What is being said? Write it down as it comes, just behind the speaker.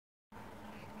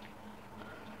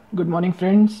Good morning,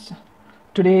 friends.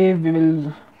 Today we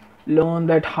will learn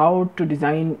that how to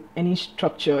design any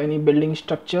structure, any building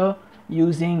structure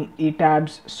using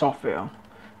ETabs software.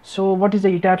 So what is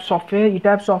the ETabs software?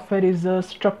 ETabs software is a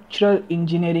structural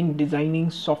engineering designing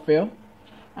software,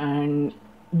 and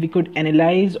we could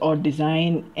analyze or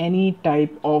design any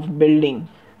type of building,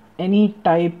 any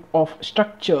type of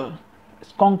structure,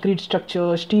 concrete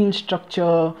structure, steel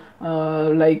structure,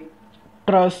 like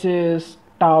trusses,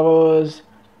 towers,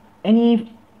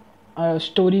 any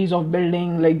stories of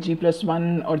building like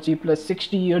G+1 or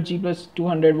G+60 or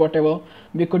G+200, whatever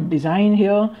we could design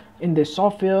here in this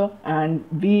software, and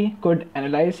we could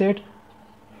analyze it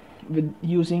with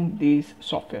using these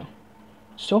software.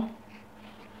 So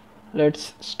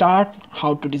let's start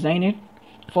how to design it.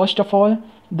 First of all,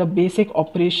 the basic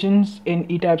operations in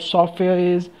ETabs software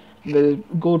is we'll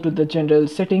go to the general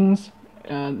settings.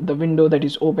 The window that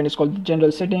is open is called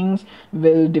general settings.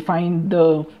 We'll define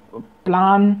the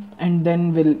plan, and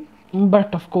then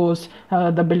but of course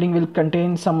the building will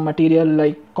contain some material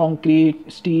like concrete,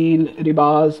 steel,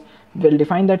 rebars. We'll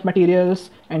define that materials,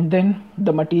 and then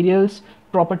the materials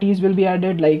properties will be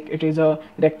added, like it is a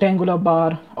rectangular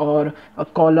bar or a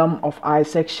column of I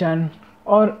section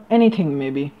or anything.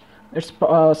 Maybe its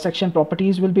section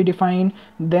properties will be defined.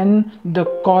 Then the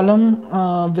column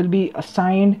will be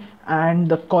assigned, and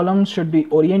the column should be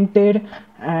oriented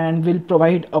and will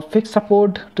provide a fixed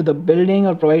support to the building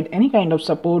or provide any kind of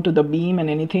support to the beam and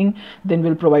anything. Then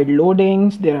we'll provide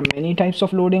loadings. There are many types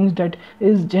of loadings that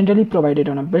is generally provided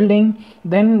on a building.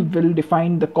 Then we'll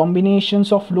define the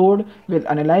combinations of load, we'll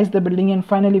analyze the building, and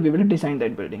finally we will design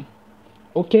that building.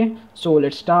 Okay, so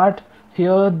let's start.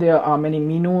 Here there are many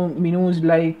menus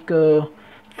like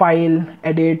file,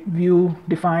 edit, view,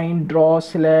 define, draw,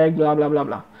 select, blah blah blah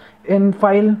blah. In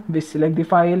file, we select the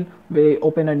file, we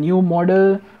open a new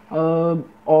model,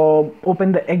 or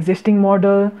open the existing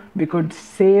model. We could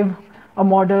save a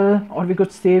model, or we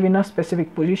could save in a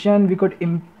specific position. We could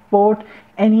import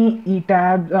any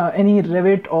ETabs, any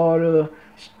Revit or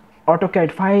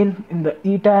AutoCAD file in the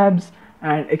ETabs,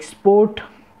 and export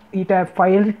ETab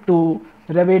file to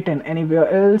Revit and anywhere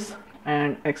else,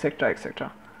 and etc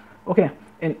etc. Okay,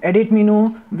 in edit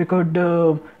menu we could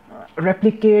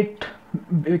replicate,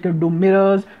 we could do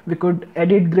mirrors, we could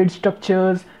edit grid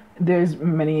structures. There's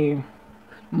many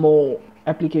more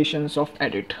applications of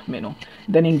edit menu.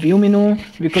 Then in view menu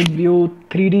we could view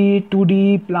 3D,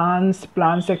 2D plans,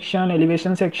 plan section,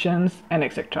 elevation sections, and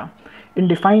etc. In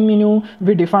define menu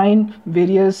we define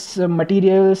various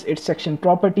materials, its section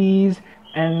properties,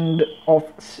 and of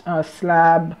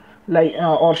slab, like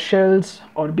or shells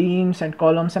or beams and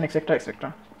columns, and etc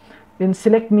etc. In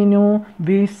select menu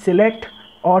we select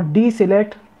or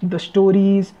deselect the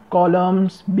stories,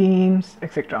 columns, beams,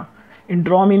 etc. In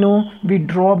draw menu we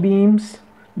draw beams,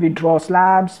 we draw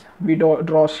slabs, we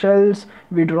draw shells,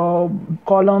 we draw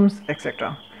columns,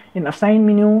 etc. In assign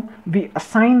menu we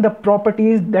assign the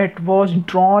properties that was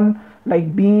drawn,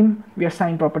 like beam, we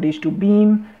assign properties to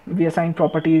beam, we assign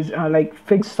properties like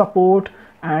fixed support.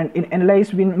 And in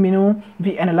analyze menu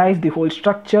we analyze the whole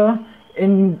structure.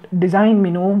 In design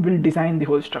menu we'll design the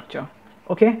whole structure.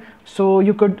 Okay, so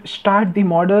you could start the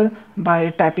model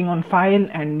by tapping on file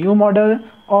and new model,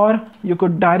 or you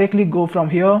could directly go from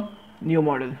here, new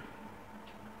model.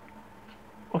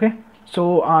 Okay,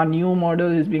 so our new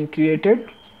model is being created.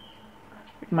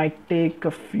 It might take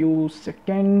a few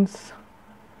seconds.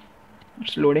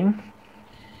 It's loading.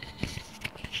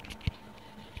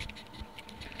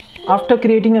 After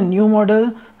creating a new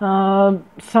model,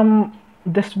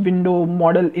 this window,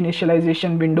 model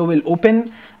initialization window, will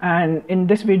open, and in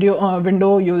this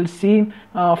window you will see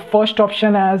first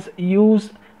option as use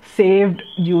saved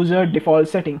user default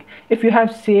setting. If you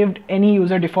have saved any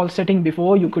user default setting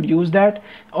before, you could use that,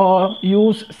 or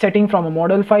use setting from a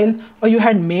model file, or you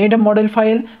had made a model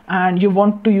file and you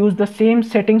want to use the same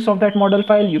settings of that model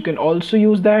file, you can also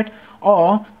use that.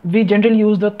 Or we generally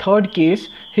use the third case.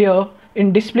 Here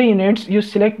in display units you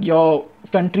select your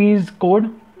country's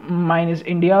code. Mine is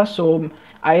India, so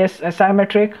SI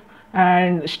metric,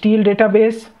 and steel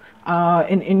database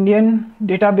in Indian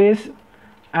database,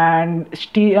 and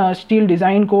steel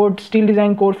design code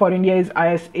for India is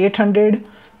IS 800,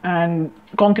 and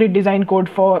concrete design code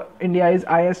for India is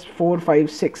IS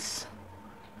 456.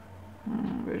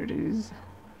 Where it is?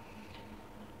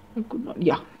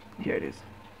 Yeah, here it is.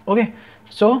 Okay,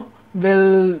 so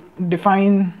we'll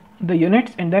define the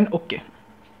units and then OK.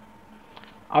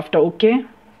 After OK,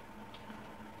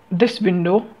 this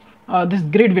window, this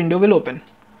grid window will open.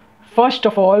 First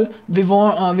of all, we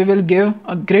will give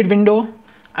a grid window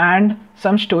and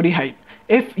some story height.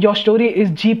 If your story is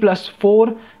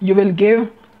G+4, you will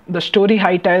give the story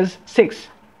height as 6.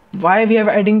 Why we have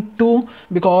adding 2?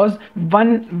 Because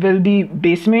one will be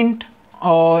basement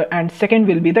and second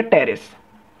will be the terrace.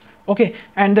 Okay,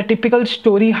 and the typical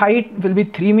story height will be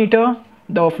 3 meter,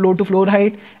 the floor to floor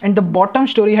height, and the bottom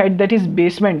story height, that is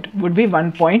basement, would be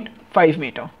 1.5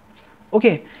 meter.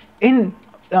 Okay, in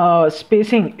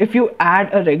spacing, if you add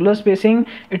a regular spacing,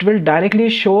 it will directly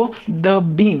show the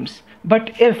beams.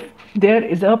 But if there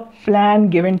is a plan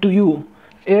given to you,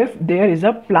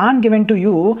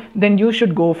 then you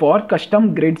should go for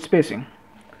custom grid spacing.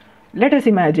 Let us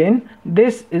imagine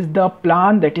this is the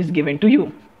plan that is given to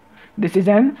you. This is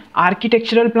an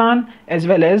architectural plan as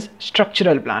well as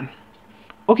structural plan.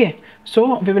 Okay,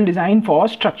 so we will design for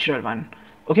structural one.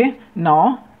 Okay,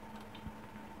 now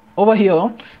over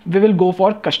here we will go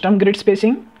for custom grid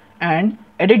spacing and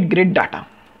edit grid data.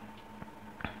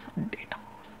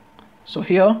 So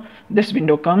here this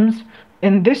window comes.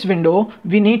 In this window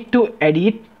we need to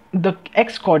edit the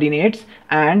x coordinates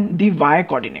and the y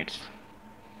coordinates.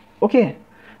 Okay,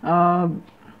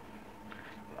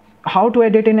 how to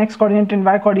edit in x coordinate and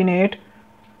y coordinate?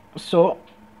 So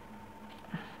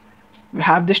we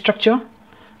have this structure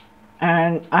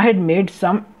and I had made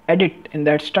some edit in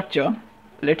that structure.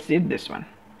 Let's see this one.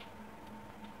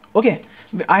 Okay,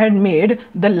 I had made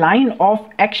the line of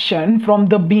action from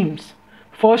the beams.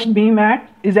 First beam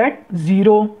is at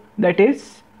 0, that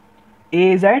is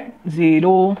A is at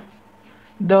 0.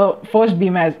 The first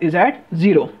beam is at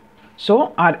 0,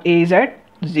 so our A is at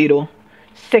 0.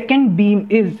 Second beam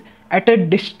is at a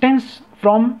distance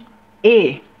from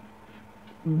A.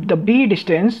 The B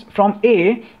distance from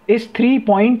A is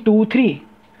 3.23,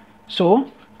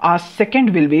 so our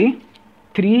second will be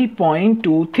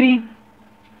 3.23.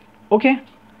 Okay,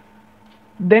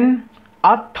 then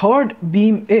our third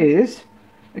beam is,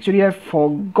 actually I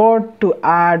forgot to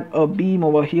add a beam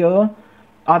over here.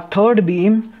 Our third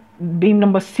beam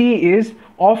number C, is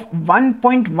of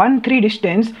 1.13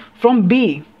 distance from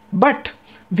B, but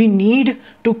we need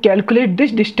to calculate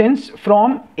this distance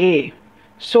from A.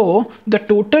 So the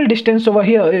total distance over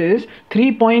here is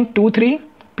 3.23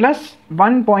 plus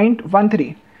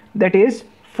 1.13, that is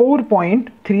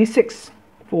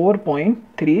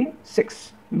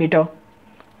 4.36 meter.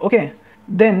 Okay,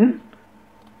 then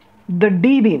the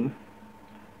D beam.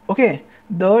 Okay,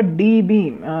 the D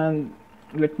beam,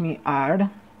 let me add.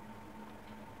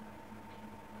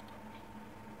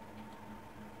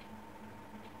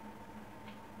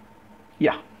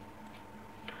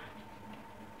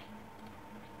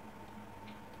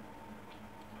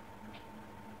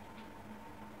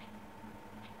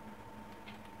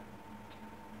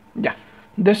 Yeah,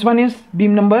 this one is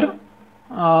beam number,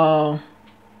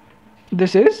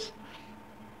 this is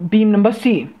beam number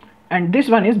C, and this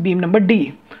one is beam number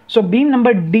D. So beam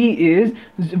number D is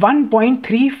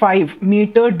 1.35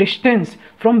 meter distance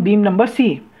from beam number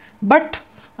C, but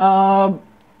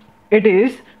it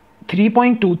is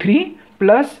 3.23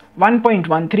 plus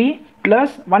 1.13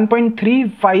 plus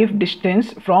 1.35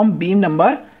 distance from beam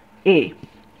number A.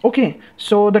 Okay,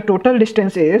 so the total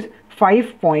distance is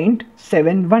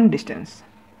 5.71 distance.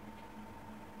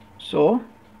 So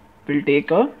we'll take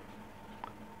a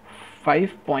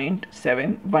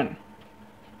 5.71.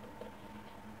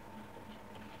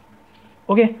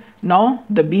 Okay, now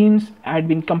the beams had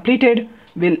been completed.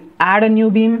 We'll add a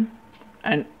new beam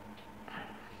and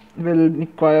we'll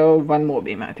require one more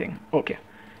beam, I think. Okay,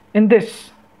 in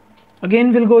this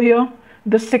again we'll go here.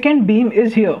 The second beam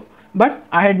is here, but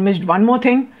I had missed one more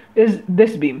thing, is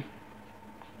this beam.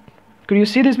 Could you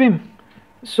see this beam?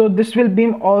 So this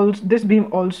beam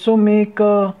also make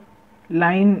a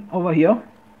line over here.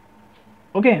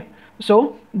 Okay,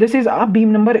 so this is our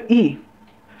beam number E.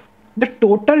 The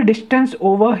total distance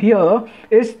over here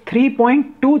is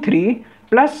 3.23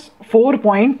 plus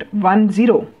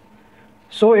 4.10,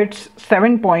 so it's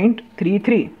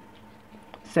 7.33.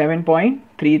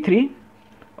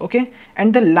 Okay,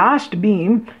 and the last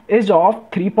beam is of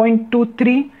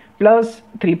 3.23 plus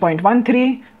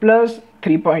 3.13 plus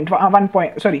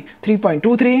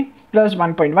 3.23 plus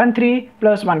 1.13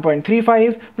 plus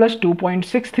 1.35 plus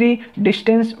 2.63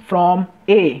 distance from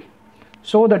A.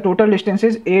 So the total distance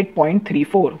is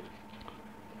 8.34.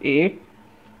 8.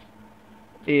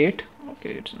 Okay,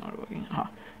 it's not working.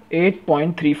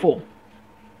 8.34.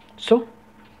 So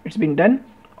it's been done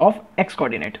of x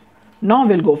coordinate. Now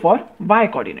we'll go for y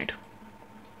coordinate.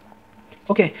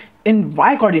 Okay, in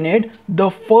y coordinate the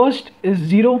first is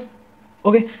 0.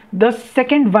 Okay, the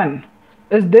second one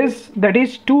is this, that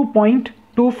is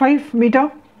 2.25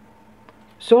 meter.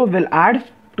 So we'll add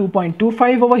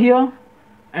 2.25 over here,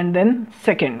 and then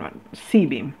second one, C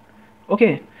beam.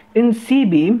 Okay, in C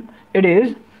beam it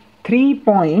is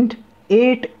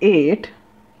 3.88,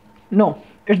 no,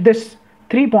 it's this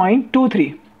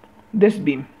 3.23, this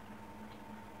beam.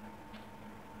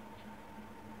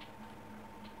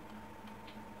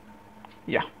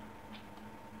 Yeah,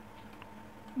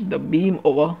 the beam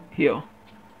over here,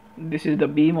 this is the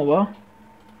beam over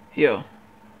here,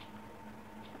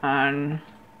 and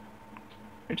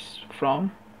it's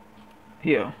from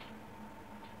here,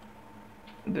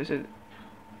 this is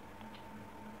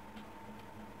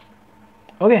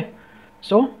okay.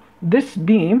 So this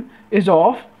beam is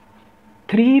of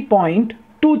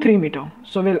 3.23 meter,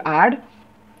 so we'll add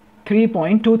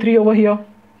 3.23 over here,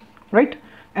 right?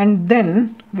 And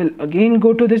then we'll again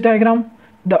go to this diagram.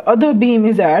 The other beam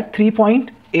is at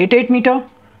 3.88 meter,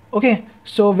 okay,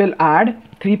 so we'll add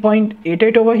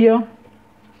 3.88 over here.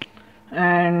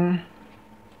 And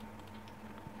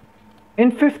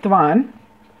in fifth one,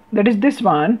 that is this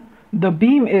one, the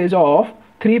beam is of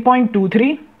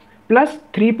 3.23 plus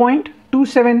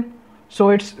 3.27, so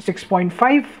it's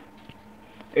 6.5,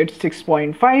 it's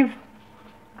 6.5.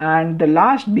 And the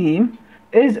last beam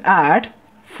is at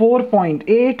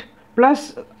 4.8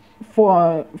 plus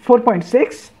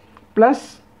 4.6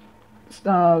 plus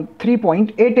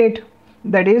 3.88,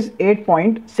 that is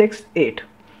 8.68.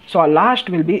 So our last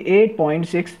will be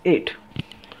 8.68.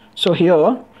 So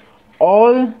here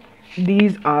all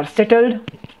these are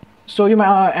settled. So you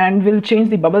might and we'll change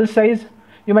the bubble size.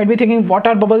 You might be thinking, what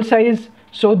are bubble size?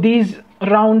 So these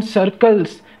round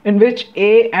circles in which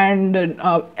A and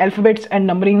alphabets and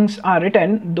numberings are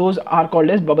written, those are called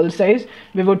as bubble size.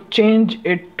 We would change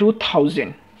it to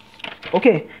 1000,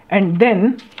 okay, and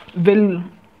then we'll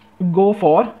go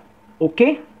for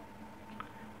OK,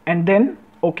 and then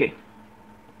OK.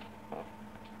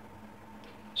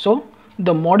 So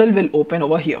the model will open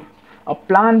over here. A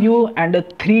plan view and a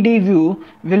 3D view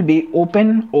will be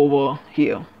open over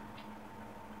here.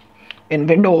 In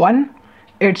window 1,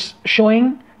 it's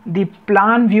showing the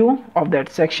plan view of that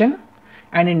section,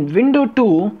 and in window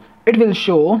 2 it will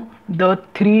show the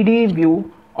 3D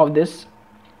view of this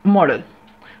model.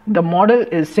 The model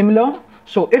is similar,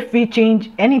 so if we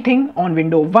change anything on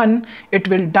window 1, it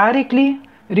will directly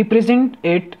represent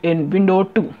it in window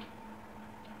 2.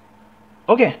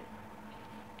 Okay,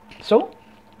 so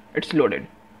it's loaded.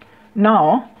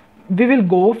 Now we will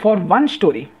go for one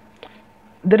story.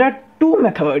 There are two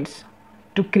methods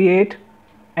to create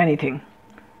anything.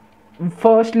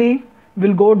 Firstly,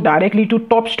 we'll go directly to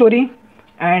top story,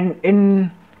 and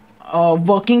in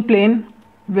working plane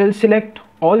we'll select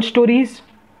all stories.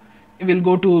 We'll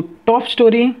go to top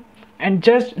story and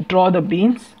just draw the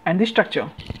beams and the structure.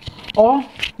 Or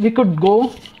we could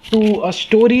go to a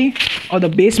story or the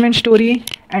basement story,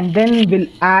 and then we'll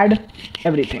add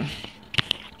everything.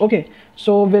 Okay,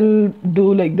 so we'll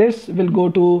do like this. We'll go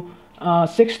to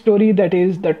sixth story, that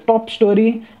is the top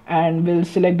story, and we'll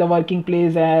select the working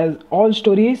place as all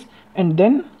stories, and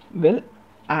then we'll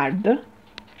add the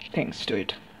things to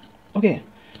it. Okay,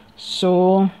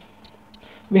 so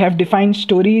we have defined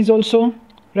stories also,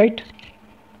 right?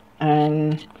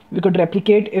 And we could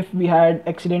replicate if we had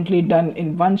accidentally done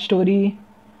in one story.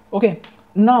 Okay,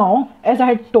 now as I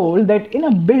had told that in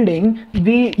a building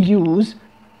we use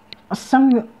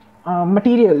some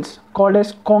materials called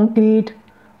as concrete.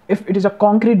 If it is a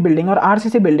concrete building or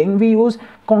RCC building, we use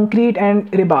concrete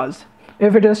and rebars.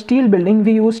 If it is a steel building,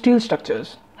 we use steel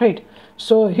structures, right?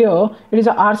 So here it is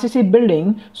a RCC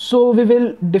building, so we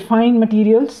will define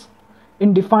materials.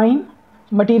 In define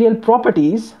material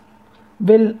properties,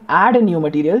 we'll add a new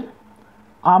material.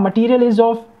 Our material is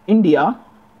of India.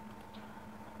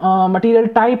 Material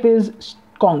type is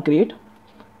concrete.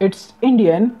 It's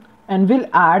Indian, and we'll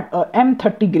add a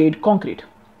M30 grade concrete.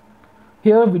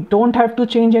 Here we don't have to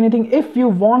change anything. If you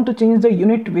want to change the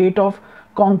unit weight of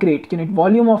concrete, unit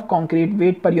volume of concrete,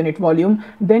 weight per unit volume,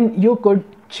 then you could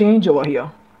change over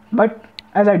here. But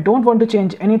as I don't want to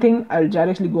change anything, I'll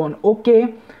directly go on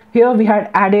OK. Here we had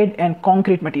added an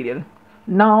concrete material.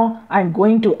 Now I'm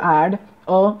going to add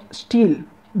a steel,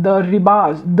 the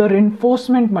rebars, the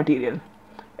reinforcement material,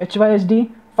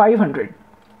 HYSD 500.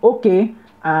 OK,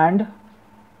 and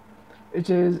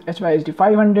it is HYSD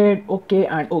 500, OK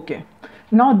and OK.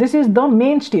 Now this is the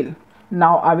main steel.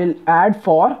 Now I will add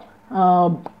for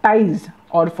ties,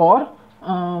 or for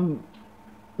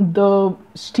the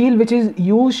steel which is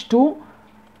used to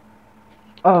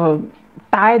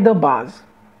tie the bars,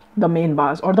 the main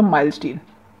bars or the mile steel,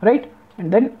 right?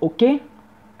 And then OK,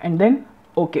 and then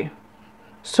OK.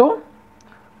 So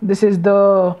this is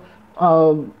the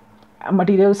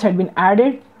materials had been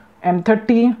added,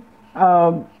 M30,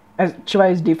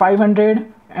 HYSD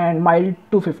 500 and mile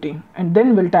 250, and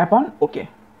then we'll tap on OK.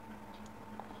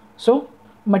 So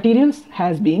materials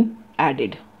has been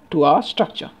added to our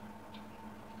structure.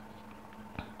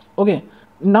 Okay,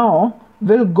 now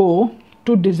we'll go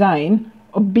to design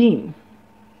a beam.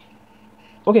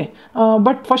 Okay,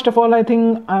 but first of all, I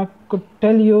think I could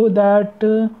tell you that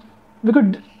we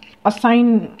could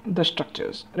assign the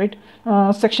structures, right?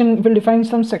 Section will define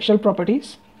some sectional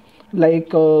properties, like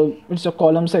it's a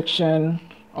column section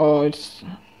or it's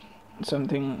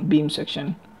something beam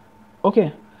section.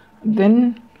 Okay,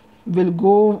 then we'll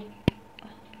go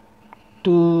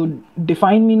to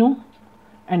define menu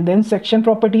and then section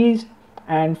properties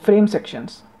and frame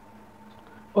sections.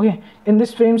 Okay, in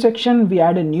this frame section we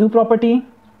add a new property.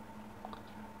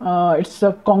 It's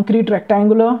a concrete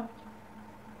rectangular,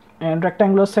 and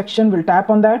rectangular section will tap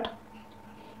on that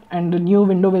and the new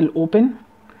window will open.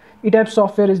 ETabs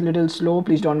software is little slow,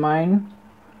 please don't mind.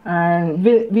 And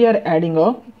we are adding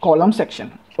a column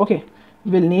section. Okay,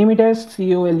 we'll name it as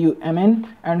column,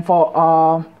 and for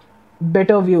a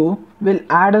better view we'll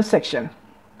add a section.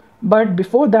 But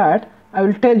before that, I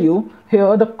will tell you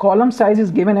here the column size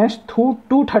is given as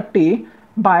 230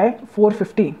 by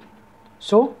 450.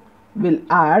 So we'll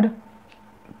add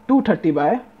 230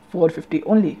 by 450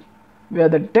 only, where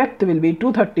the depth will be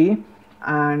 230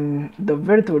 and the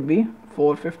width would be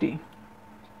 450.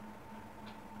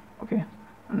 Okay,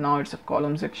 now it's a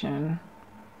column section.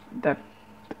 That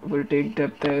will take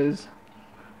depth as,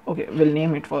 okay, we'll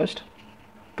name it first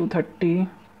 230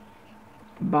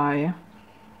 by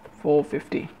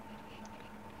 450.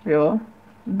 Here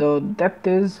the depth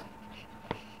is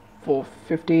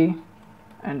 450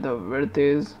 and the width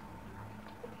is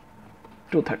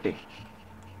 230.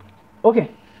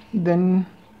 Okay, then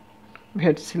we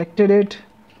had selected it,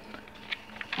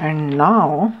 and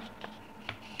now,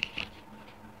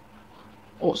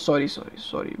 oh sorry,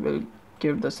 we'll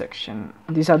give the section,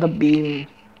 these are the beam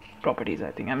properties.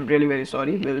 I think I'm really very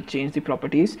sorry, we'll change the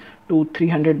properties to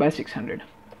 300 by 600.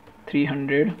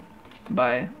 300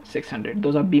 by 600,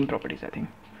 those are beam properties, I think.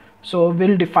 So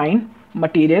we'll define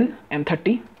material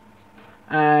M30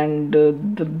 and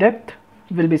the depth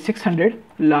will be 600,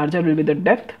 larger will be the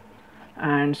depth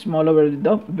and smaller will be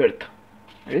the width,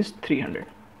 it is 300.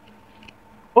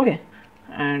 Okay,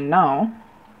 and now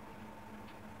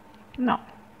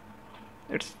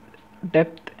it's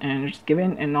depth and it's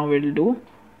given, and now we'll do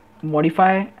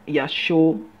modify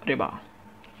show rebar.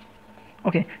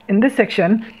 Okay, in this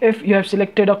section, if you have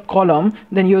selected a column,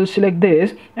 then you'll select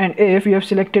this, and if you have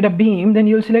selected a beam, then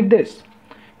you'll select this.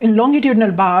 In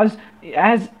longitudinal bars,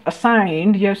 as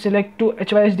assigned, you have select to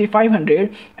HYSD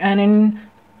 500, and in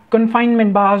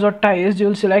confinement bars or ties,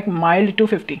 you'll select mild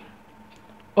 250.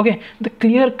 Okay, the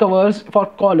clear covers for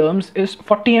columns is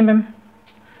 40 mm.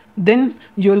 Then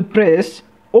you'll press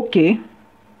OK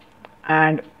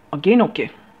and again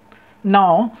OK.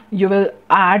 Now you will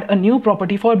add a new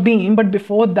property for beam, but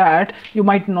before that you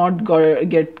might not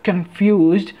get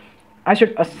confused. I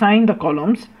should assign the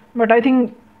columns, but I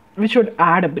think we should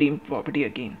add a beam property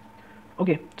again.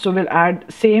 Okay, so we'll add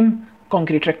same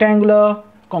concrete rectangular,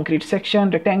 concrete section,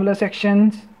 rectangular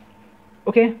sections.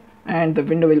 Okay, and the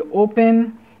window will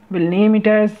open. We'll name it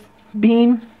as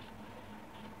beam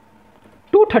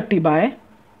 230 by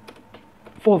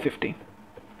 450.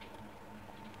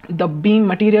 The beam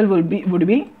material would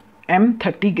be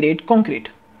M30 grade concrete,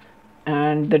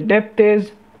 and the depth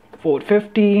is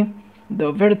 450,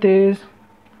 the width is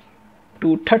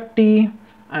 230,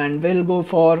 and we'll go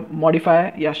for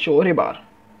modify show rebar.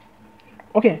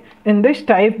 Okay, in this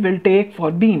type we'll take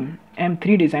for beam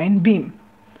M3 design beam.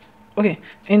 Okay,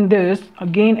 in this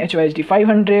again HYSD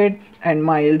 500 and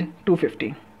mild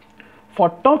 250. For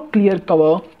top clear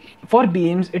cover for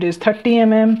beams it is 30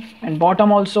 mm and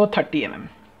bottom also 30 mm.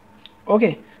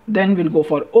 Okay, then we'll go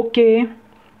for OK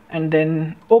and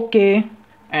then OK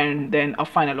and then a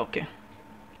final OK.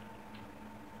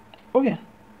 Okay,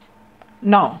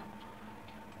 now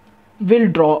we'll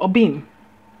draw a beam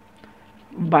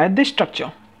by this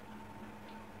structure.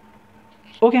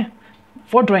 Okay,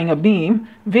 for drawing a beam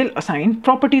we'll assign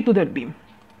property to that beam.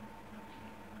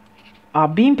 Our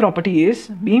beam property is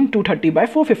beam 230 by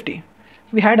 450.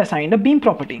 We had assigned a beam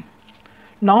property.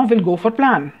 Now we'll go for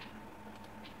plan.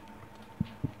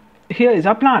 Here is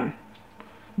our plan.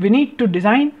 We need to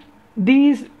design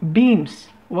these beams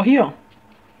over here.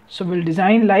 So we'll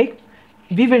design like,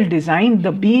 we will design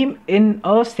the beam in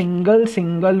a single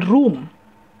room.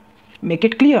 Make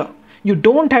it clear. You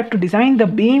don't have to design the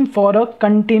beam for a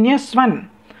continuous one.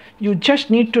 You just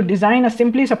need to design a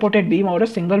simply supported beam or a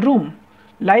single room.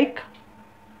 Like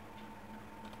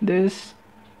this.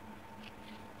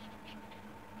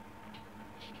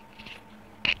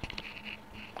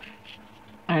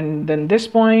 And then this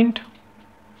point,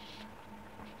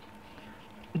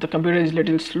 the computer is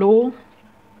little slow.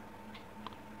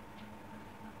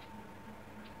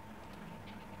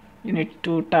 You need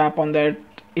to tap on that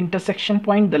intersection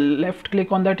point, the left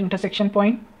click on that intersection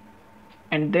point,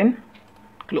 and then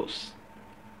close.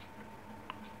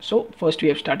 So first we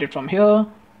have started from here,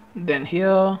 then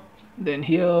here, then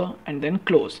here, and then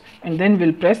close, and then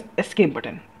we'll press escape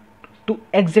button to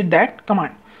exit that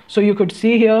command. So you could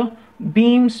see here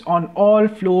beams on all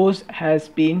floors has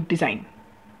been designed.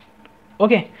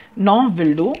 Okay, now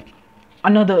we'll do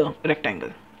another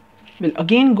rectangle. We'll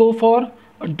again go for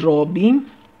a draw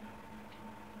beam.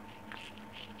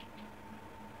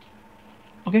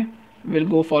 Okay, we'll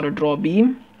go for a draw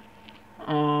beam.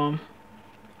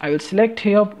 I will select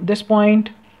here this point,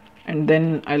 and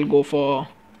then I'll go for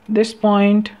this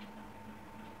point.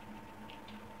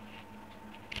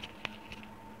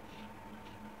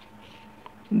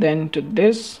 Then to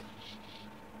this.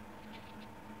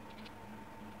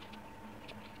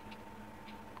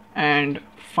 And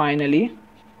finally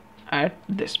at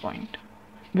this point.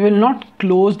 We will not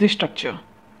close the structure.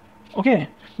 Okay,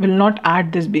 we will not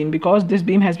add this beam because this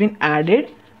beam has been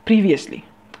added previously.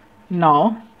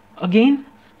 Now again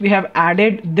we have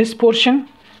added this portion,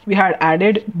 we had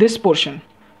added this portion.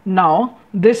 Now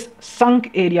this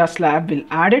sunk area slab will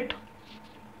add it.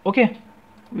 Okay,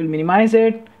 we'll minimize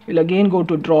it. We'll again go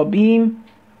to draw beam.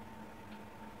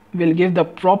 We'll give the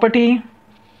property,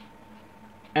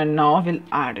 and now we'll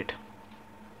add it.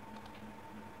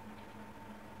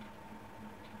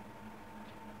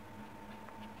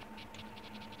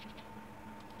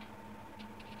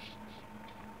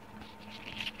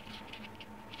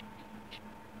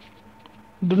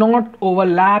 Do not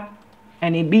overlap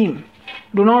any beam.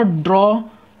 Do not draw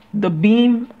the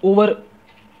beam over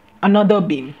another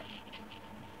beam.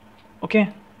 Okay.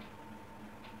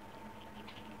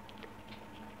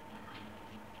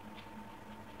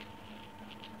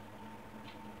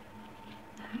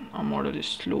 Our model is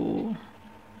slow.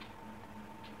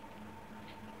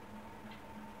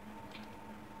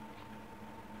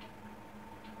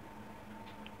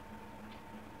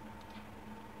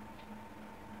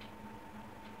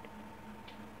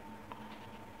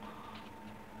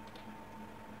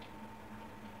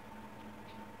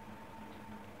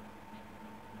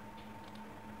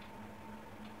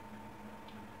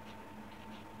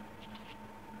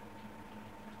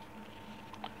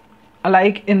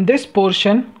 Like in this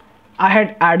portion, I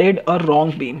had added a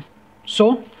wrong beam.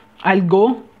 So I'll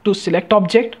go to select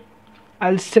object.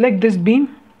 I'll select this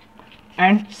beam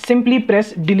and simply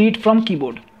press delete from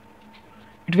keyboard.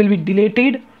 It will be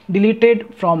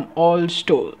deleted from all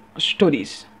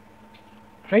stories.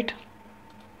 Right?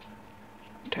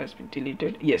 It has been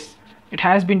deleted. Yes, it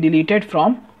has been deleted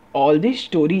from all the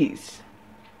stories.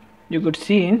 You could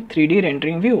see in 3D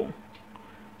rendering view.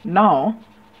 Now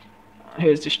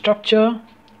here's the structure.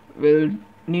 We'll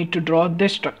need to draw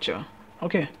this structure.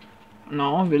 Okay,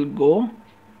 now we'll go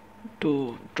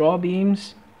to draw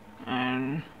beams,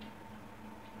 and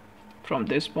from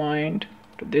this point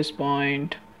to this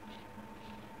point,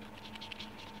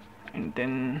 and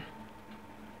then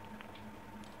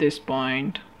this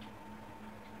point,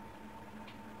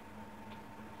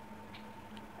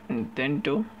 and then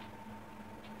to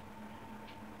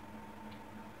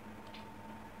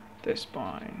this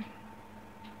point.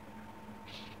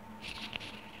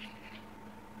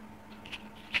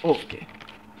 Okay,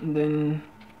 then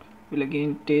we'll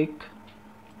again take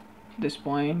this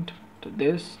point to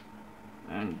this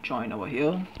and join over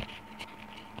here,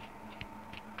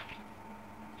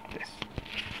 this,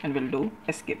 and we'll do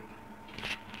escape,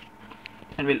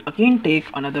 and we'll again take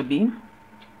another beam,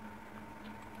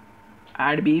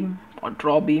 add beam or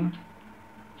draw beam,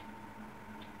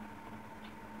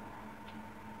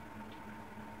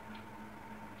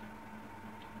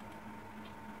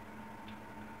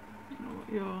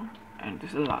 here, and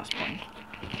this is the last point.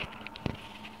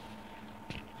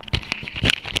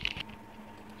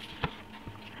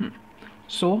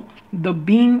 So the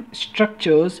beam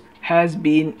structures has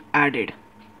been added.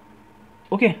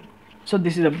 Okay, so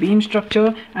this is a beam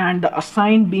structure, and the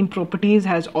assigned beam properties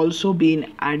has also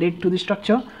been added to the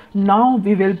structure. Now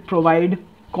we will provide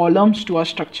columns to our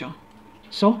structure.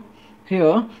 So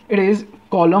here it is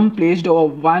column placed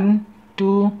over 1,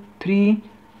 2, 3,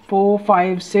 4,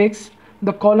 5, 6.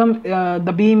 The column,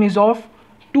 the beam is of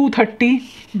 230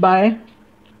 by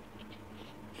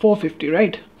 450,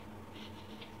 right?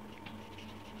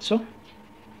 So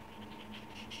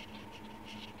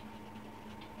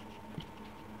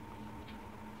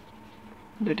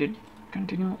let it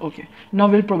continue. Okay, now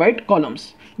we'll provide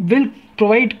columns. We'll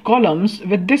provide columns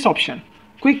with this option,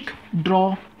 quick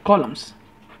draw columns.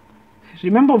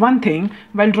 remember one thing,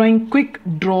 while drawing quick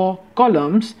draw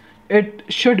columns, it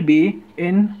should be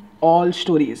in all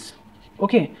stories.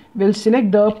 Okay, we'll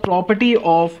select the property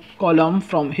of column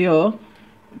from here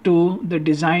to the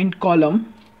designed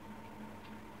column.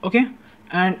 Okay,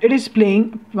 and it is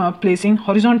placing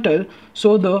horizontal,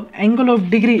 so the angle of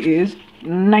degree is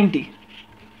 90.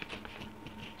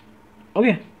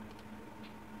 Okay,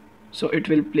 so it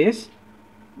will place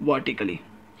vertically.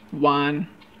 1,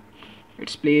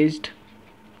 it's placed.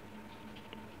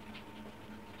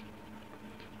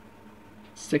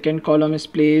 Second column is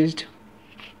placed.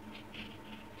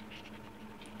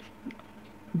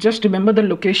 Just remember the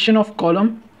location of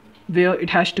column where it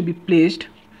has to be placed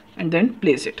and then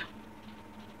place it.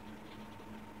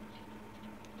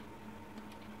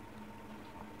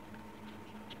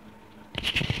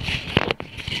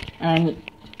 And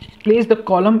place the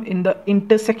column in the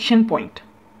intersection point.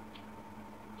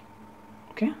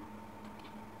 Okay,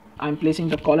 I'm placing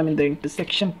the column in the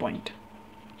intersection point.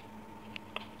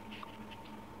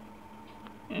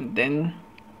 And then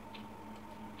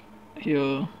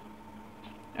here,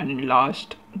 and in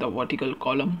last, the vertical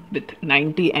column with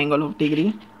 90 angle of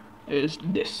degree is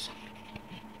this.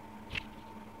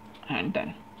 And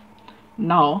then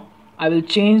now I will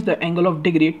change the angle of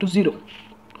degree to 0,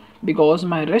 because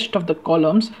my rest of the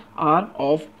columns are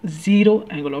of 0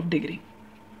 angle of degree.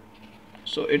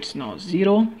 So it's now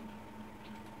 0,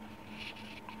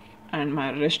 and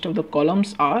my rest of the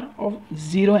columns are of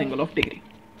 0 angle of degree.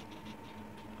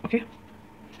 Okay,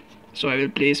 so I will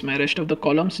place my rest of the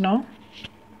columns now.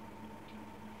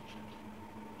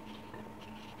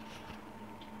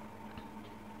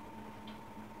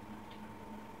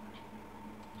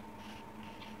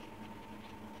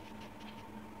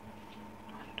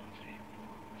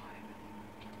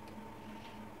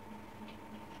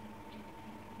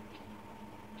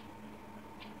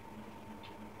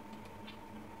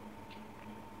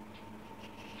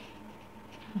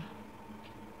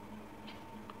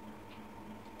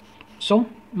 So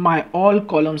my all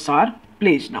columns are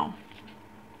placed now,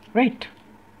 right?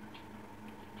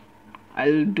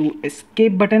 I'll do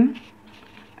escape button,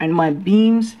 and my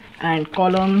beams and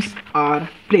columns are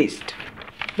placed,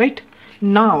 right?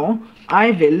 Now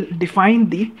I will define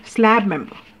the slab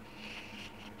member.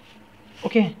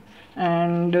 Okay,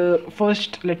 and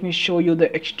first let me show you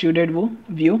the extruded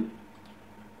view.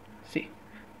 See,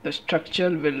 the structure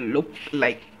will look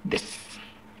like this.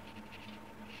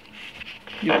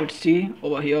 You could see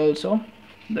over here also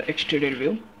the extruded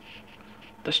view.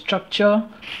 The structure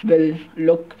will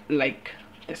look like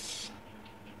this.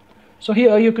 So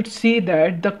here you could see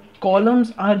that the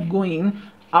columns are going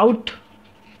out,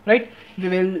 right? We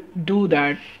will do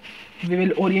that. We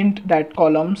will orient that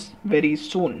columns very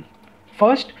soon.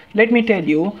 First, let me tell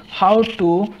you how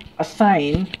to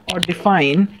assign or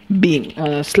define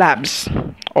slabs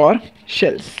or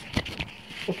shells.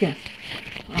 Okay,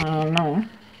 now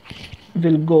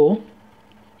we'll go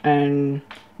and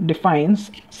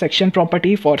defines section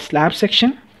property for slab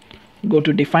section. Go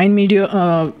to define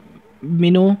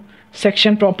menu,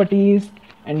 section properties,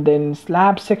 and then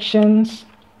slab sections.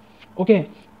 Okay,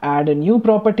 add a new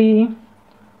property.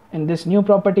 In this new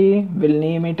property, we'll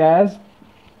name it as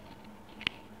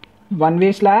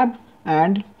one-way slab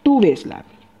and two-way slab,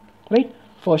 right?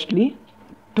 Firstly,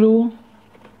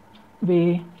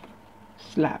 two-way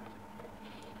slab.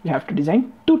 You have to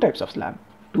design two types of slab,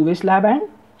 two-way slab and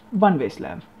one-way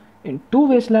slab. In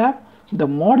two-way slab, the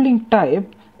modeling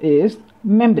type is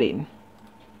membrane,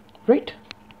 right?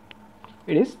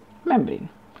 It is membrane.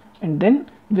 And then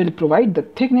we'll provide the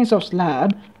thickness of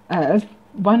slab as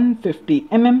 150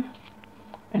 mm,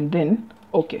 and then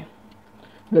okay.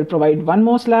 We'll provide one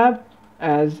more slab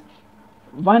as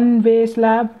one-way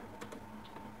slab.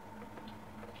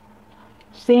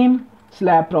 Same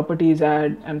slab properties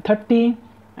at M30,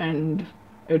 and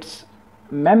it's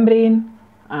membrane,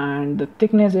 and the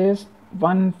thickness is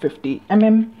 150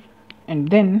 mm, and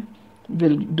then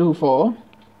we'll do for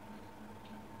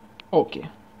okay,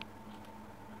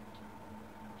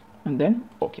 and then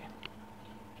okay.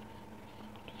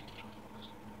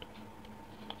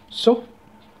 So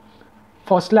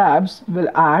for slabs,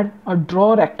 we'll add a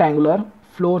draw rectangular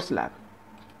floor slab.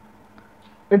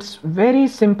 It's very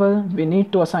simple. We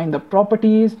need to assign the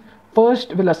properties.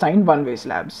 First, we'll assign one-way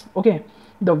slabs. Okay,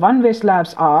 the one-way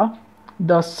slabs are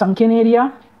the sunken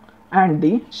area and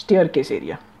the staircase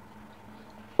area.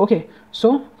 Okay,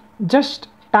 so just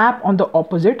tap on the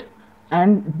opposite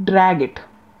and drag it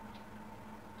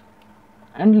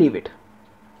and leave it.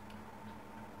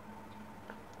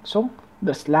 So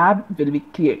the slab will be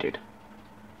created.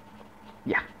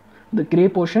 Yeah, the gray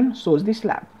portion shows the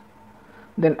slab.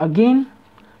 Then again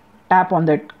tap on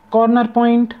that corner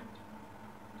point,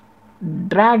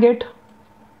 drag it,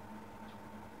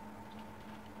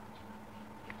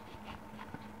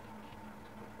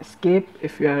 escape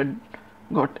if you had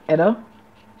got error.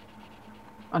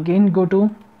 Again go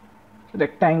to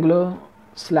rectangular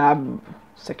slab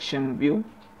section view,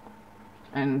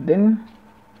 and then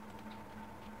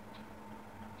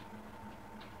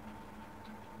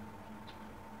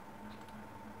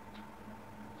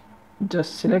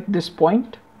just select this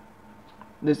point,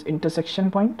 this intersection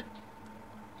point,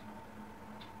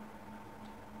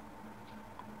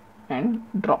 and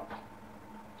drop.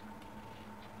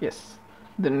 Yes,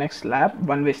 the next slab,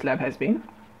 one-way slab, has been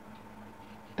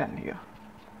done here.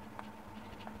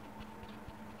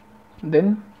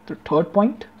 Then the third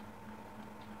point,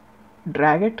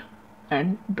 drag it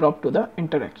and drop to the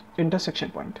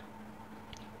intersection point.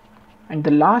 And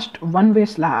the last one-way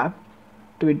slab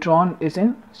to be drawn is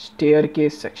in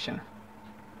staircase section.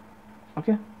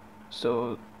 Okay,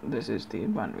 so this is the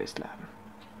one-way slab.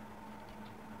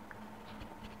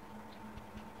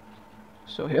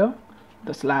 So here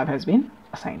the slab has been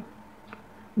assigned.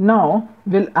 Now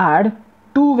we'll add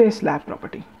two-way slab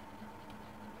property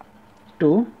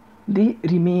to the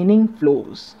remaining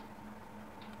floors.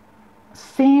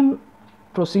 Same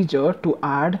procedure to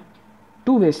add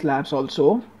two-way slabs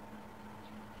also,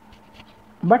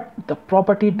 but the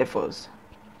property differs.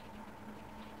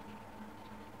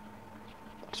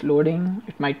 It's loading,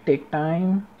 it might take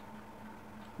time.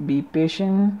 Be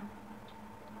patient,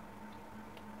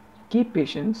 keep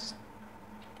patience,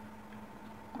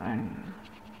 and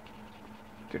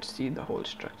you could see the whole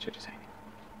structure designing.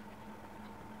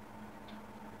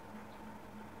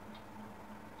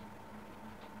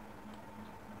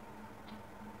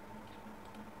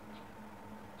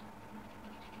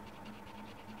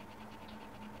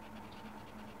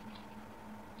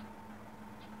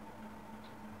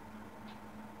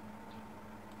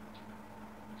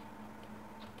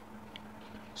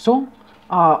 So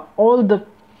all the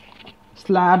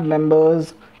slab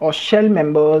members or shell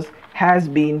members has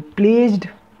been placed.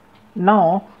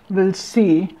 Now we'll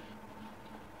see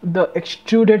the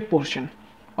extruded portion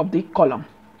of the column.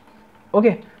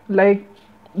 Okay, like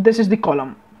this is the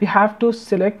column. We have to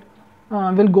select,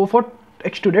 we'll go for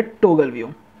extruded toggle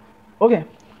view. Okay,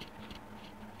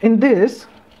 in this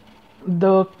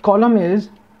the column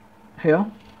is here.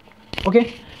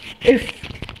 Okay, if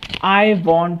I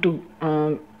want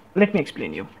to let me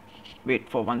explain you. Wait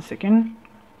for 1 second.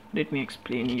 Let me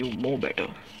explain you more better.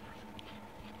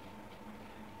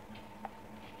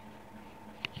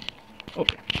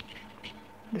 Okay,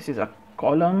 this is a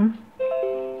column.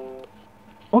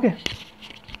 Okay,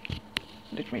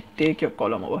 let me take your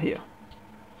column over here.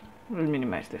 We'll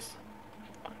minimize this.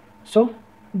 So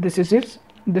this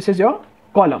is your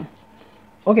column.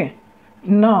 Okay,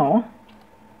 now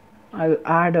I'll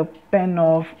add a pen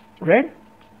of red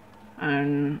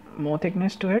and more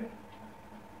thickness to it.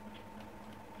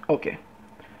 Okay,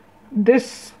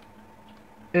 this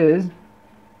is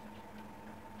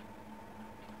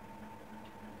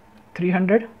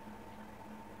 300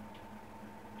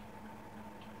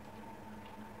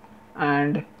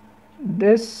 and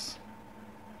this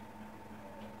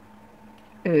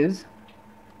is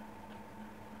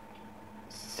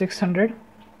 600,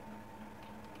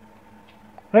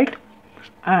 right?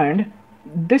 And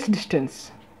this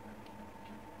distance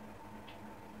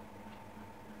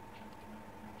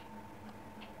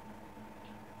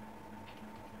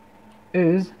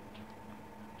is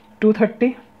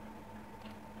 230,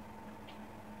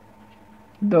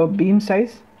 the beam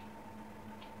size,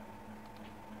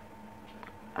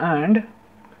 and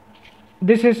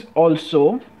this is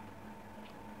also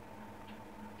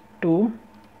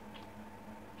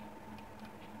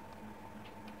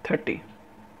 230.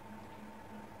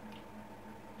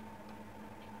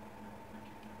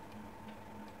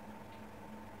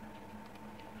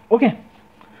 Okay,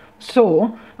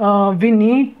 so we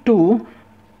need to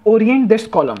orient this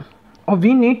column, or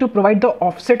we need to provide the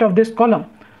offset of this column.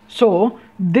 So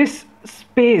this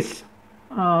space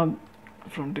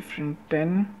from different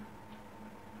pen,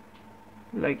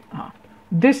 like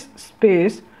this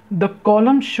space, the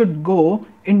column should go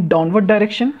in downward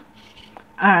direction,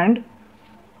 and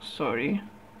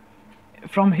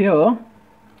from here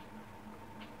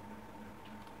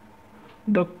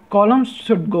the column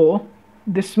should go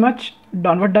this much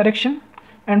downward direction,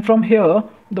 and from here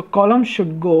the column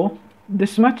should go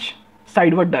this much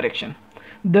sideward direction.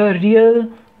 The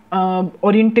real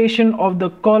orientation of the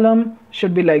column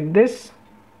should be like this,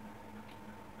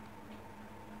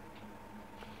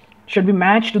 should be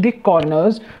matched to the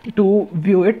corners to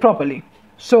view it properly.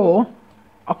 So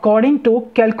according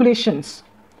to calculations,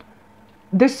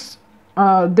 this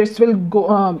will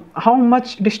go, how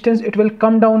much distance it will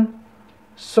come down.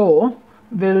 So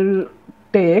we'll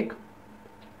take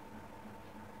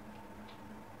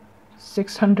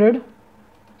 600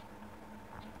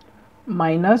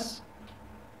 minus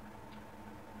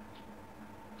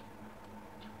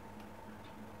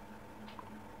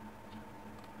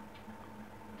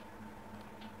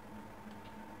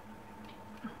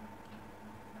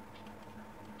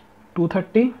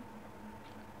 230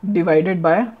 divided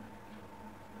by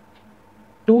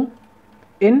 2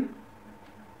 in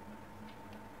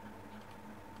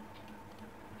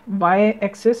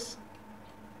y-axis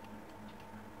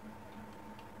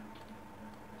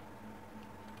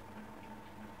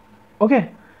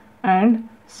okay, and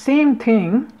same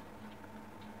thing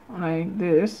like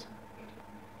this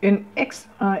in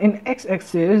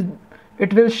x-axis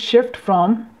it will shift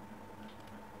from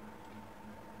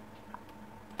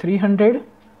 300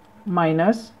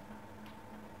 minus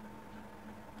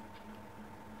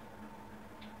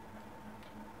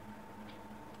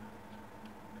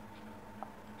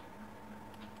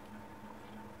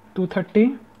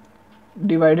 230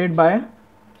 divided by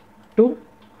 2.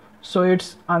 So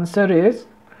its answer is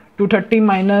 230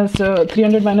 minus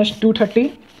 300 minus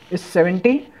 230 is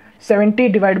 70. 70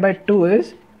 divided by 2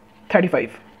 is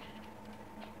 35.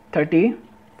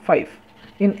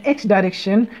 In x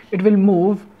direction it will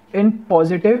move in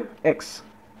positive x.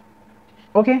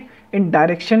 Okay, in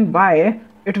direction y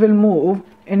it will move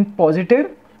in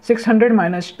positive. 600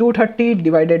 minus 230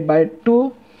 divided by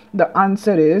 2, the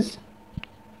answer is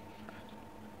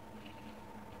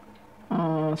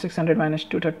 600 minus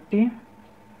 230.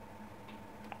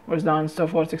 What's the answer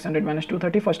for 600 minus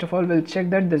 230? First of all, we'll check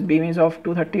that this beam is of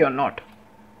 230 or not.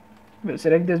 We'll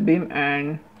select this beam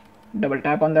and double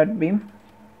tap on that beam.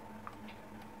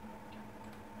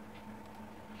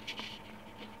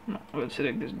 No, we'll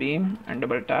select this beam and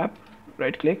double tap,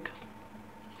 right click.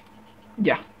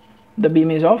 Yeah, the beam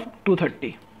is of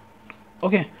 230.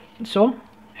 Okay, so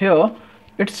here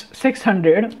it's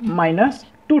 600 minus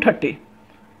 230.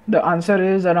 The answer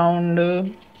is around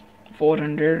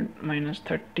 400 minus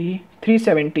 30,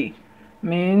 370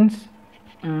 means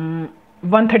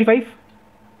 135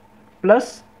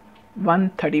 plus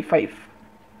 135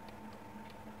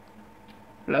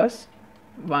 plus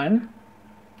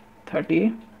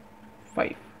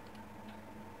 135.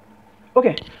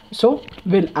 Okay, so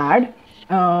we'll add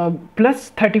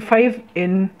plus 35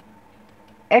 in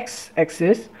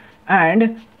x-axis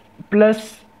and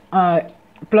plus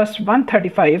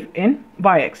 135 in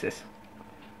y-axis.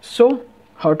 So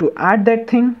how to add that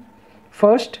thing?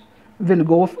 First we'll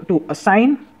go to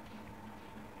assign,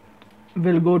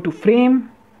 we'll go to frame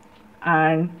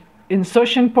and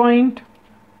insertion point,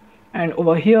 and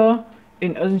over here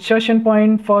in insertion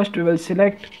point first we will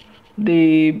select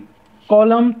the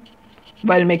column.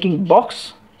 While making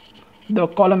box, the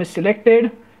column is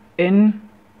selected. In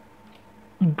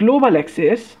global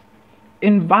axis,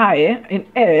 in y, in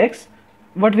x,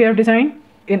 what we have designed,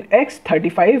 in x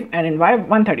 35 and in y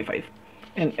 135.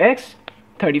 In x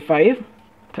 35,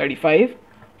 35,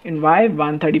 in y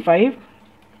 135,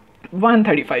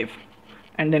 135,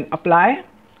 and then apply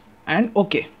and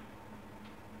OK.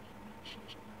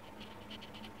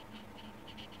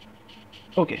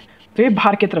 Okay, तो ये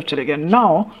बाहर की तरफ चले गया.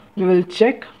 Now we will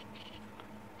check,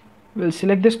 we'll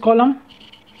select this column.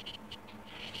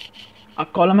 A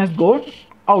column has gone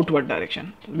outward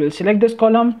direction. We'll select this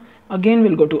column. Again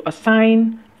we'll go to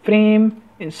assign, frame,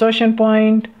 insertion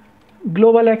point,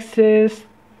 global axis,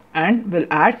 and we'll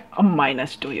add a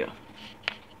minus to here.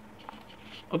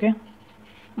 Okay,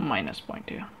 minus point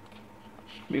here,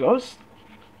 because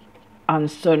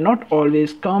answer not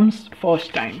always comes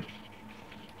first time.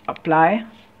 Apply.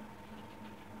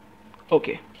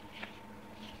 Okay,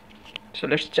 so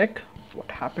let's check what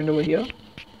happened over here.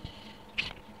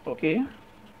 Okay,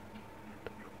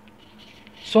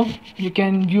 so you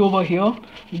can view over here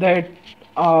that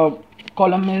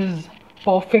column is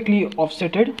perfectly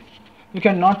offsetted. You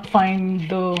cannot find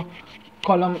the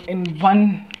column in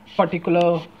one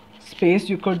particular space.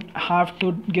 You could have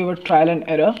to give a trial and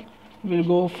error. We'll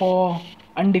go for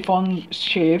undefined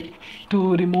shape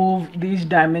to remove these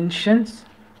dimensions,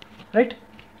 right?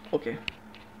 Okay,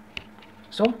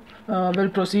 so we'll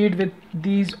proceed with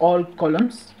these all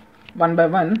columns one by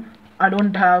one. I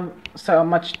don't have so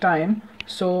much time,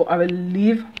 so I will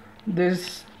leave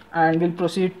this and we'll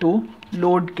proceed to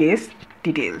load case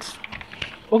details.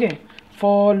 Okay,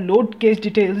 for load case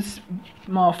details,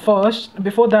 first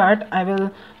before that I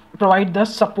will provide the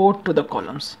support to the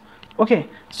columns. Okay,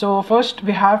 so first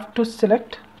we have to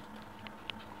select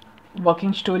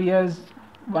working story as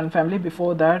one family.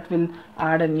 Before that, we'll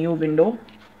add a new window.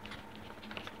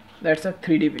 That's a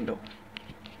 3D window.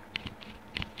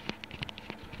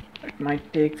 It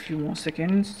might take few more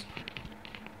seconds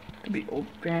to be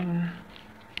open.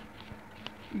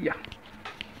 Yeah.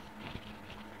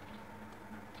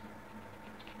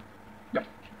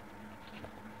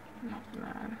 Now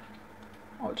plan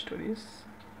all stories.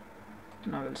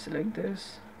 Now we'll select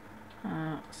this,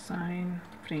 assign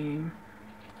frame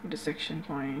intersection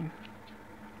point,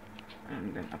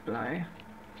 and then apply,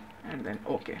 and then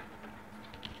OK.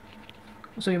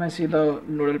 So you might see the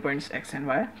nodal points X and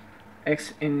Y.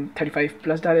 X in 35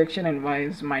 plus direction and Y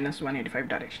is minus 185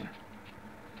 direction.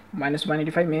 Minus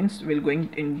 185 means we're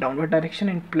going in downward direction,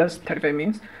 and plus 35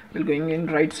 means we're going in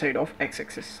right side of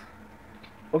X-axis.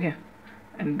 Okay,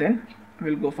 and then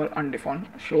we'll go for undeformed,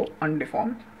 show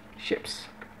undeformed shapes.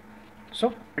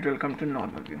 So it will come to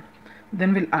normal view.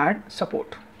 Then we'll add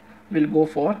support. We'll go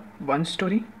for 1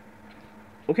 story.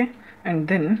 Okay, and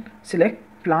then select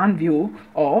plan view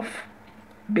of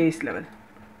base level.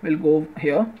 We'll go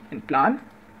here in plan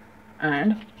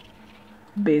and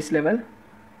base level,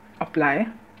 apply,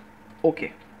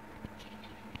 OK.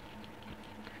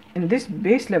 In this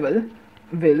base level,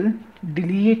 we'll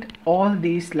delete all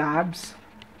these slabs.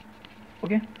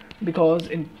 Okay, because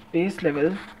in base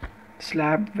level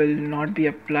slab will not be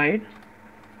applied.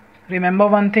 Remember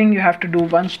one thing, you have to do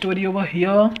 1 story over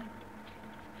here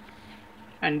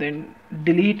and then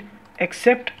delete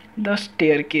except the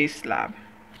staircase slab,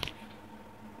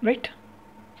 right?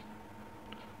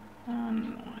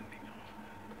 No,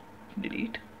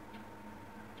 delete.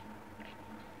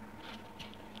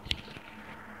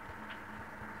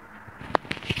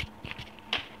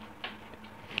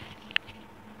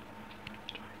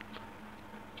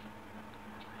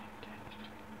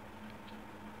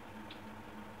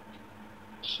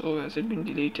 So has it been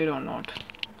deleted or not?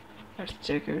 Let's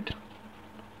check it.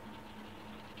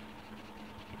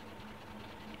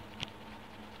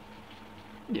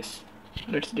 Yes,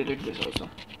 let's delete this also.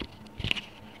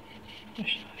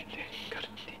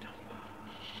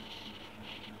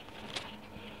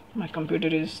 My computer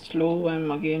is slow.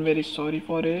 I'm again very sorry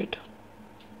for it.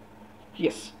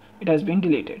 Yes, it has been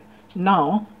deleted.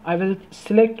 Now I will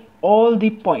select all the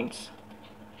points.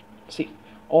 See,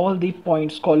 all the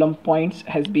points, column points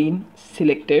has been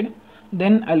selected.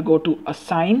 Then I'll go to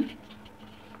assign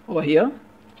over here,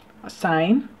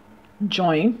 assign,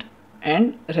 joint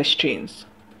and restraints.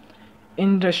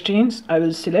 In restraints I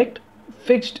will select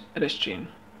fixed restraint,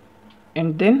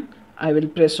 and then I will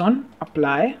press on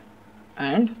apply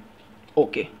and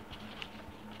OK.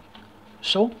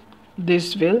 So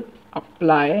this will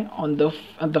apply on the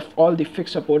all the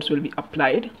fixed supports will be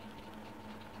applied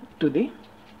to the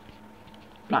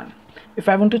plan. If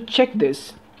I want to check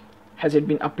this, has it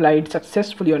been applied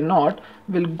successfully or not,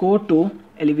 we'll go to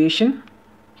elevation,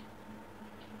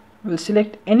 we'll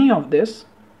select any of this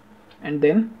and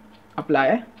then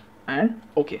apply and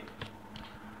OK.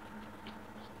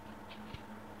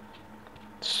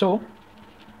 So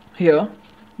here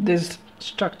this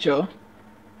structure,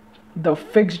 the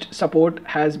fixed support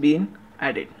has been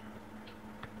added.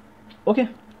 Okay,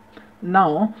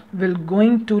 now we're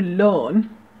going to learn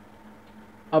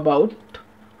about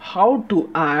how to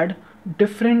add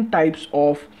different types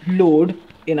of load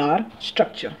in our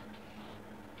structure,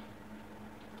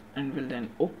 and we'll then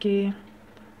OK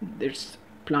this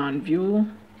plan view,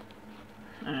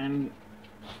 and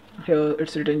here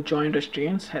it's written joint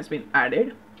restraints has been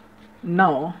added.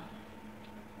 Now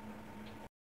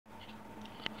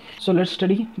so let's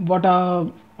study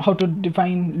how to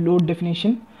define load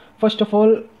definition. First of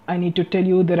all, I need to tell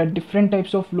you there are different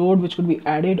types of load which could be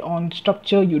added on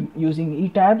structure using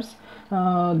ETabs.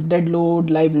 Dead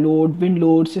load, live load, wind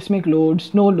load, seismic load,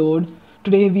 snow load.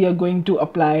 Today we are going to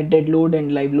apply dead load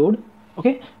and live load.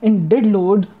 Okay, in dead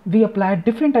load we apply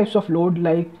different types of load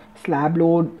like slab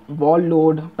load, wall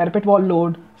load, parapet wall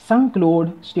load, sunk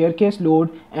load, staircase load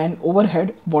and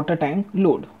overhead water tank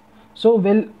load. So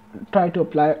we'll try to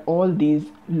apply all these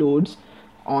loads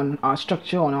on our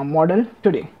structure, on our model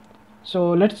today.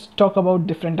 So let's talk about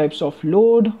different types of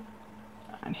load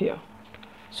and here.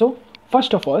 So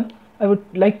first of all, I would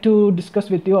like to discuss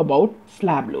with you about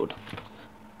slab load.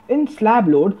 In slab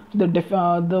load,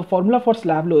 the formula for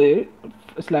slab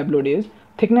load is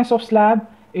thickness of slab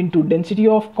into density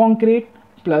of concrete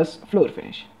plus floor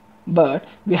finish. But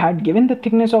we had given the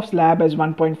thickness of slab as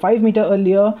 1.5 meter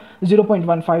earlier,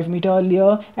 0.15 meter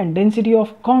earlier, and density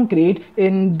of concrete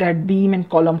in that beam and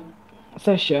column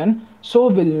session. So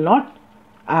we'll not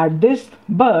add this,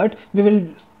 but we will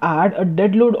add a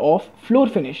dead load of floor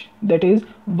finish, that is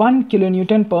 1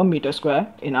 kilonewton per meter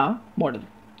square in our model.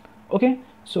 Okay,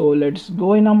 So let's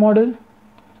go in our model.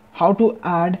 How to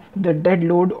add the dead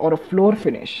load or a floor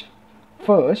finish.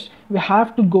 First, we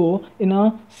have to go in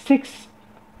a 6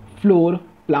 floor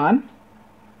plan.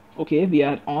 Okay, we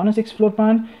are on a 6 floor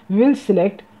plan. We will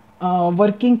select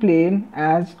working plane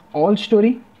as all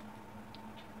story.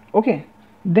 Okay,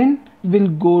 then we'll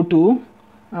go to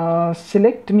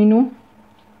select menu,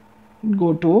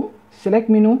 go to select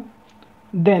menu.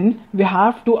 Then we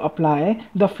have to apply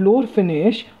the floor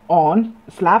finish on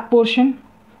slab portion.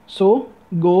 So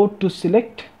go to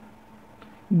select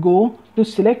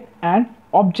and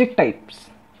object types.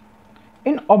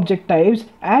 In object types,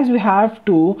 as we have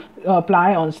to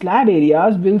apply on slab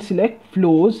areas, we'll select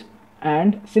floors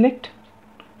and select.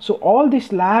 So all the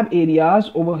slab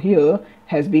areas over here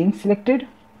has been selected,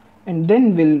 and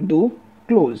then we'll do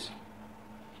close.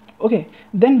 Okay,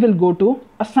 then we'll go to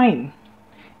assign.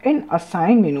 In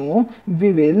assign menu,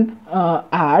 we will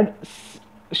add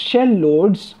shell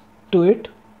loads to it,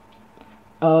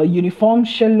 uniform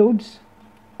shell loads.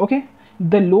 Okay,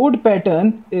 the load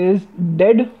pattern is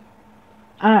dead,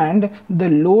 and the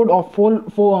load of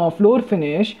floor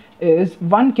finish is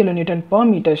 1 kilonewton per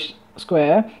meter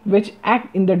square, which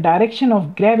act in the direction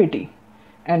of gravity,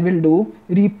 and will do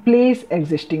replace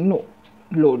existing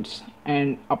loads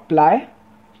and apply,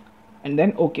 and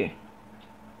then OK.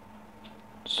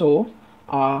 So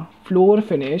our floor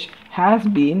finish has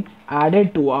been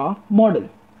added to our model.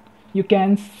 You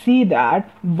can see that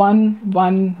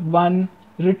 111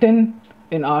 written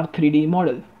in our 3D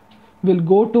model. We'll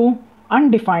go to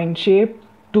undefined shape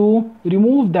to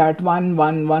remove that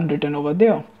 111 written over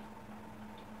there.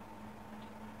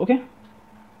 Okay.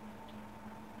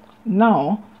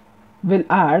 Now we'll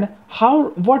add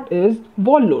what is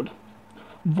wall load.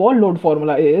 Wall load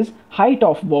formula is height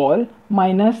of wall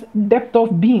minus depth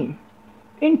of beam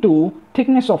into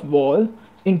thickness of wall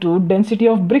into density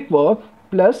of brickwork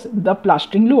plus the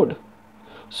plastering load.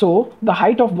 So the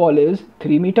height of wall is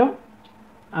 3 meter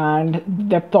and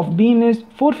depth of beam is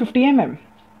 450 mm.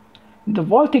 The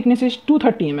wall thickness is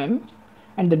 230 mm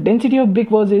and the density of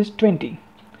brickwork is 20.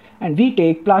 And we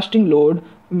take plastering load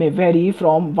may vary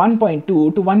from 1.2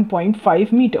 to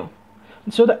 1.5 meter.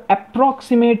 So the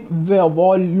approximate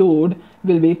wall load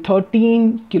will be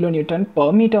 13 kilonewton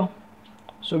per meter.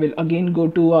 So we'll again go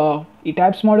to our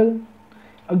ETabs model.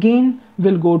 Again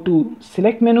we'll go to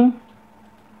select menu.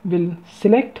 We'll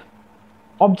select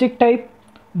object type.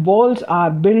 Walls are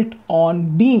built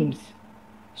on beams.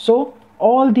 So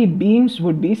all the beams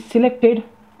would be selected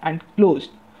and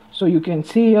closed. So you can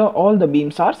see here all the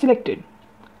beams are selected.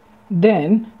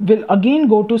 Then we'll again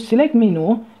go to select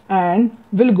menu and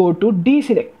we'll go to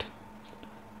deselect.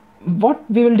 What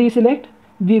we will deselect?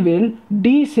 We will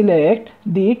deselect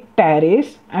the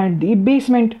terrace and the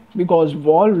basement because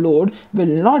wall load will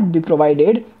not be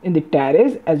provided in the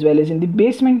terrace as well as in the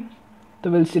basement.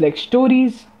 So we'll select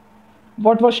stories.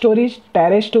 What was stories?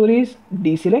 Terrace stories,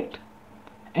 deselect,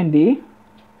 and the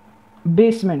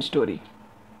basement story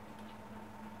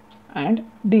and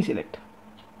deselect.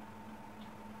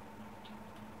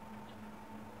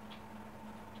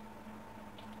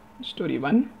 Story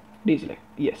 1 deselect.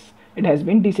 Yes, it has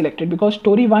been deselected because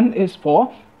story 1 is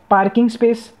for parking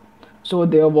space, so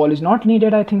their wall is not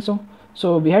needed, I think so.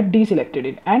 So we had deselected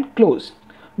it and close.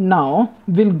 Now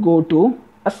we'll go to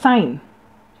assign.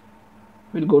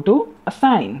 We'll go to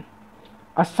assign.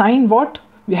 Assign what?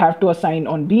 We have to assign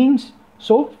on beams,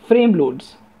 so frame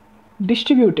loads.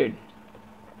 Distributed.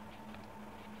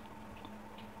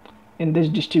 In this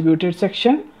distributed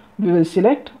section, we will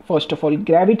select first of all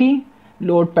gravity,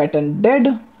 load pattern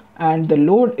dead, and the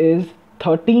load is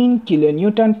 13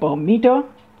 kilonewton per meter.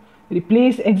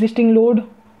 Replace existing load,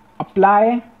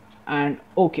 apply, and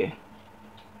OK.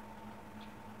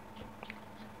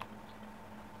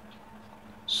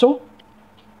 So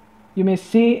you may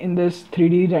see in this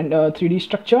 3D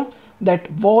structure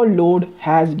that wall load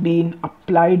has been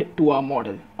applied to our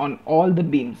model on all the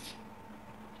beams.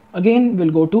 Again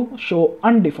we'll go to show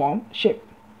undeformed shape.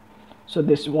 So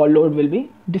this wall load will be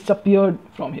disappeared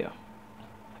from here.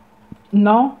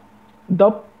 Now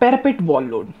the parapet wall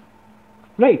load,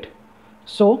 right?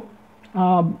 So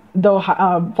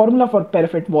the formula for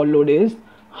parapet wall load is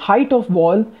height of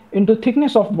wall into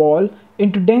thickness of wall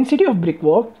into density of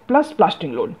brickwork plus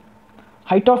plastering load.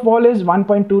 Height of wall is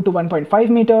 1.2 to 1.5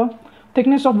 meter.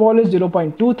 Thickness of wall is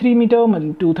 0.23 meter,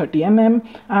 230 mm,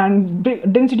 and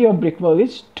density of brickwork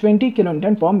is 20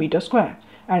 kilonewton per meter square.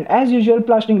 And as usual,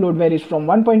 plastering load varies from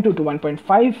 1.2 to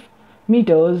 1.5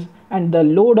 meters, and the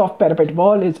load of parapet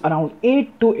wall is around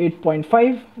 8 to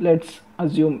 8.5. Let's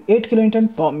assume 8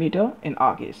 kilonewton per meter in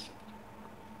our case.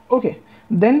 Okay,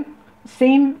 then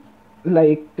same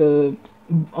like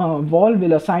wall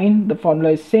will assign, the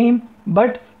formula is same,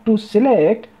 but to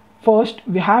select, first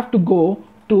we have to go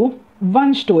to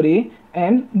one story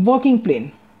and working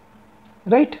plane,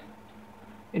 right?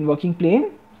 In working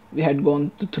plane we had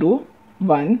gone through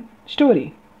one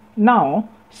story. Now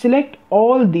select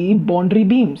all the boundary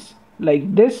beams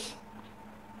like this,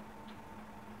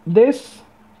 this,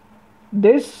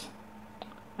 this,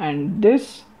 and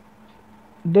this.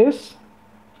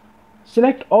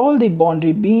 Select all the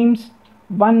boundary beams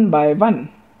one by one.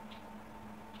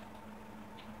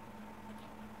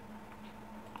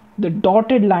 The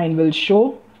dotted line will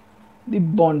show the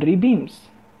boundary beams.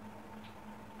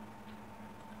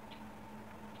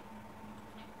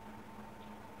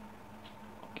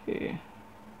 Okay.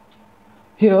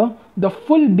 Here the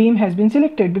full beam has been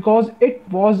selected because it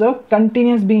was a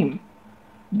continuous beam.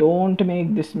 Don't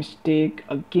make this mistake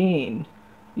again.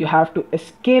 You have to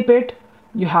escape it.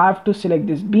 You have to select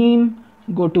this beam,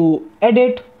 go to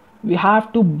edit. We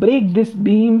have to break this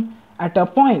beam at a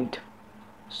point.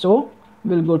 So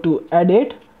we'll go to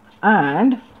edit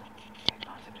and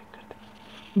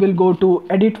we'll go to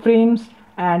edit frames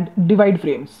and divide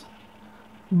frames.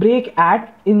 Break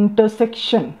at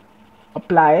intersection,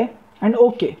 apply and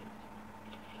OK.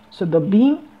 So the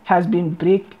beam has been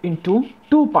break into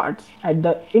two parts at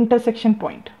the intersection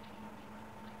point,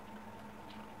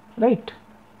 right?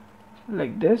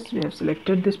 Like this, we have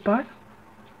selected this part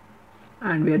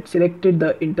and we had selected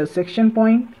the intersection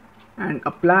point and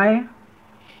apply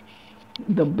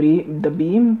the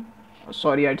beam.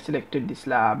 Sorry, I had selected the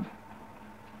slab.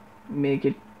 Make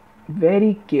it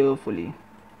very carefully.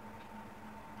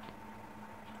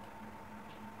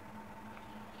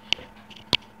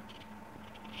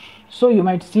 So you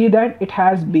might see that it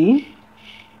has been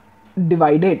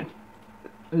divided.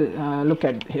 Look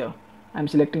at here, I'm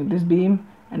selecting this beam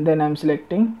and then I'm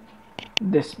selecting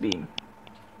this beam,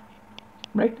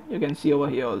 right? You can see over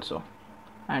here also,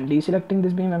 and deselecting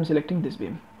this beam, I'm selecting this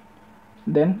beam,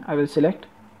 then I will select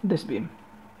this beam.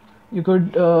 You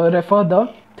could refer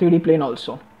the 3D plane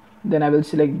also. Then I will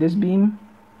select this beam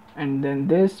and then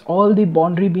this, all the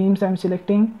boundary beams I'm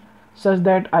selecting such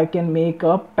that I can make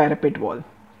a parapet wall.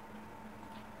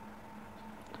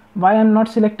 Why I'm not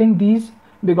selecting these?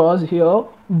 Because here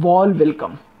wall will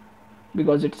come,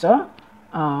 because it's a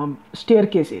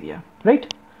staircase area,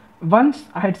 right? Once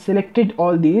I had selected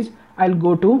all these, I'll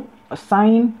go to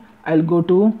assign, I'll go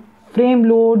to frame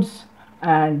loads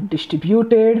and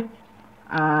distributed,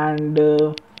 and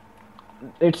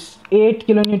it's 8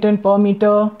 kilonewton per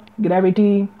meter.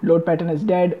 Gravity, load pattern is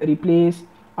dead, replace,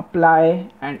 apply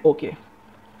and OK.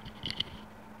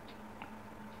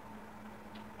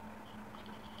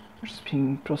 It's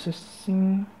being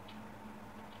processing.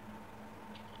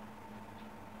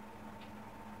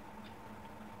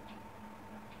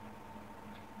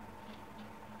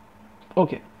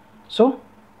 Okay, so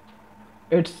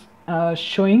it's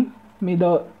showing me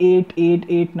the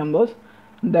 888 numbers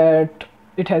that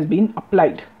it has been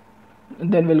applied.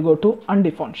 Then we'll go to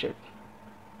undefined shape,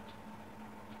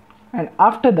 and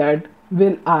after that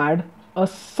we'll add a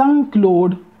sunk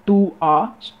load to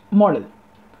our model.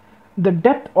 The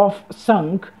depth of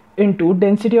sunk into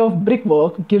density of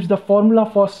brickwork gives the formula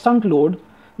for sunk load.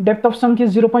 Depth of sunk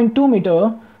is 0.2 meter,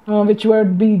 which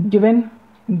would be given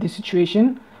in this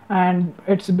situation, and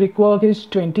its brickwork is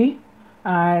 20,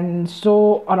 and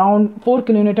so around 4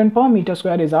 kilonewton per meter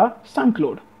square is our sunk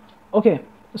load. Okay,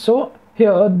 so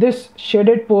here this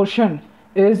shaded portion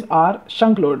is our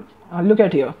sunk load. Look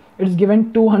at here, it's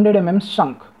given 200 mm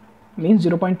sunk, means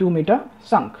 0.2 meter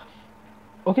sunk.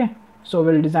 Okay, so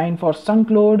we'll design for sunk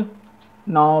load.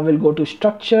 Now we'll go to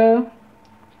structure.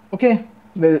 Okay,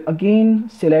 we'll again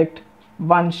select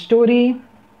one story,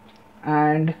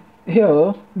 and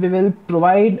here we will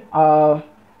provide a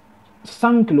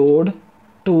sunk load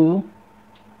to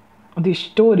the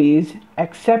stories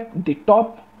except the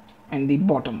top and the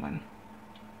bottom one,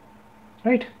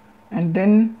 right? And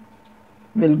then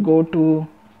we'll go to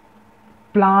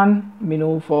plan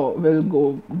menu for, we'll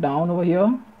go down over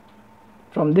here.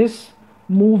 From this,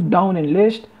 move down in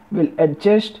list, we'll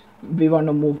adjust, we want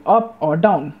to move up or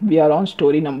down. We are on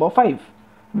story number 5.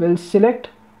 We'll select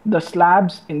the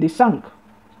slabs in the sunk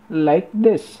like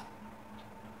this.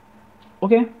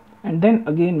 Okay, and then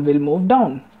again we'll move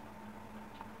down.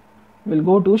 We'll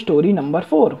go to story number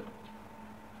 4.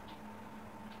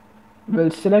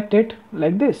 We'll select it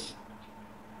like this.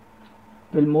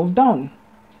 We'll move down.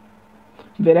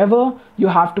 Wherever you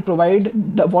have to provide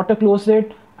the water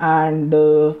closet and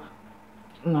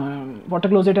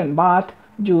bath,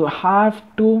 you have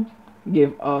to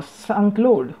give a sunk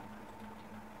load.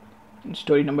 In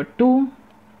story number 2,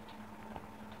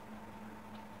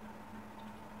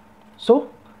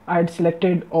 So I had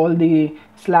selected all the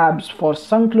slabs for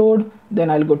sunk load,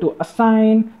 then I'll go to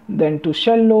assign, then to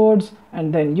shell loads,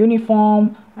 and then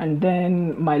uniform, and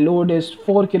then my load is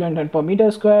 4 kilonewton per meter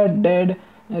square dead.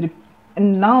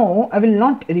 And now I will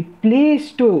not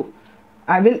replace to,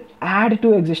 I will add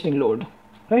to existing load,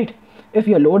 right? If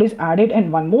your load is added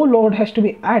and one more load has to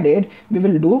be added, we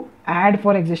will do add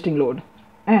for existing load,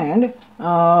 and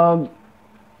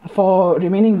for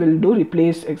remaining we'll do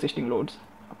replace existing loads.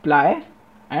 Apply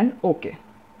and OK.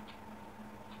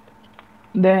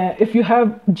 Then if you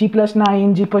have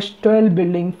G+9, G+12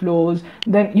 building floors,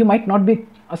 then you might not be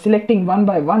selecting one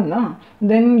by one, nah?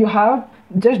 Then you have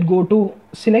just go to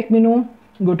select menu,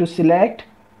 go to select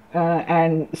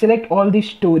and select all the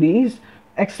stories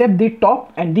except the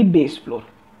top and the base floor,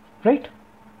 right?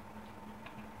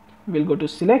 We'll go to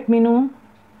select menu.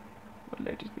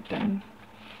 Let it be 10.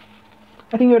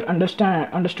 I think you had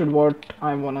understood what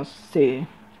I want to say.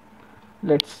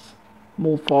 Let's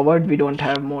move forward, we don't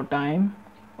have more time.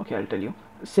 Okay, I'll tell you.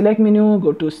 Select menu,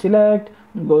 go to select,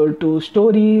 go to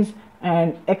stories,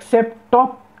 and accept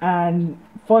top and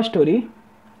first story,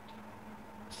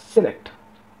 select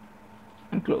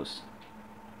and close.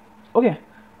 Okay,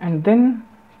 and then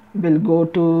we'll go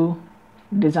to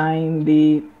design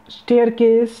the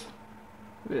staircase.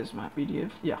 Where's my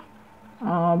PDF? Yeah.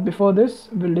 Before this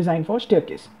we'll design for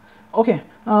staircase. Okay,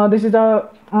 this is a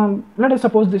let us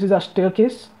suppose this is a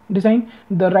staircase design.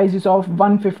 The rise is of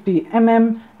 150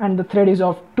 mm and the thread is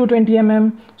of 220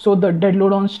 mm. So the dead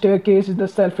load on staircase is the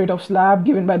self weight of slab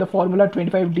given by the formula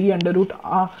 25d under root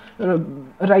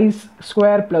rise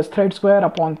square plus thread square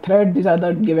upon thread. These are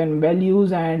the given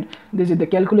values and this is the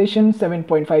calculation,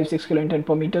 7.56 kilonewton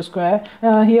per meter square.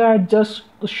 Here I just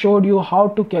showed you how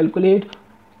to calculate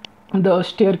the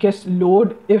staircase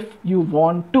load if you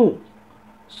want to.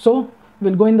 So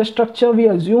we'll go in the structure. We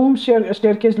assume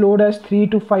staircase load as 3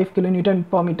 to 5 kilonewton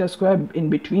per meter square in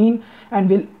between, and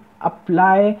we'll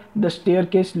apply the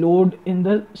staircase load in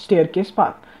the staircase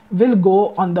path. We'll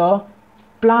go on the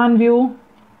plan view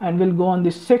and we'll go on the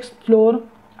 6th floor,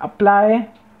 apply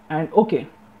and OK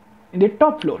in the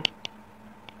top floor.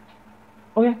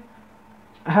 Okay,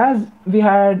 as we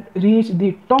had reached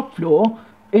the top floor,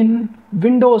 in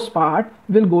windows part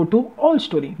we'll go to all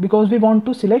story because we want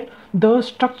to select the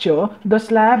structure, the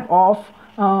slab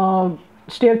of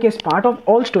staircase part of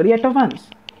all story at once.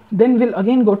 Then we'll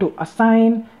again go to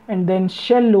assign and then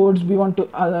shell loads. We want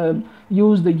to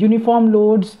use the uniform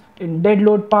loads in dead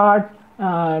load part,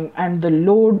 and the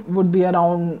load would be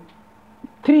around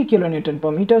 3 kilonewton per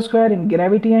meter square in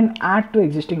gravity, and add to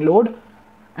existing load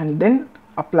and then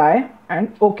apply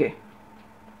and OK.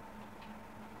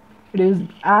 It is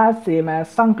as same as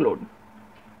sunk load.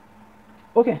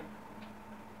 Okay.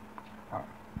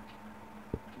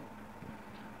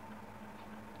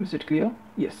 Is it clear?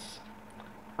 Yes.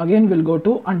 Again we'll go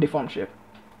to undeformed shape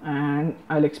and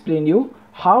I'll explain you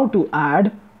how to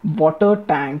add water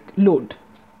tank load.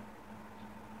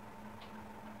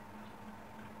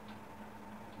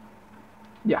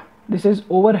 Yeah, this is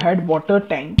overhead water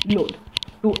tank load.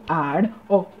 To add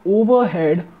a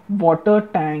overhead water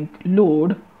tank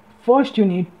load, first you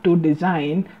need to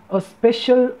design a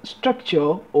special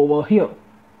structure over here,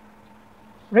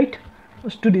 right?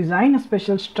 To design a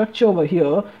special structure over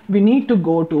here, we need to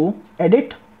go to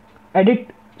edit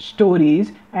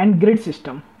stories and grid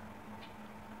system.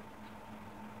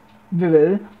 We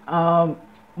will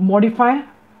modify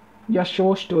your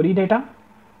show story data,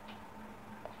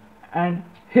 and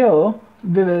here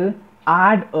we will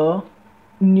add a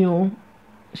new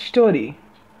story.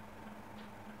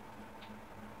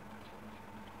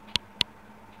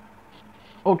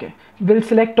 Okay, we'll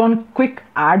select on quick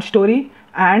add story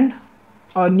and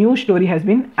a new story has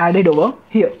been added over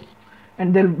here,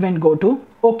 and then go to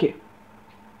OK,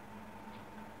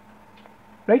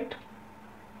 right?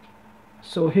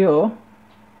 So here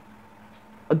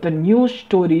the new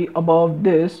story above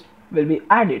this will be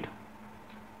added,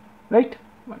 right?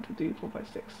 1 2 3 4 5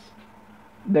 6,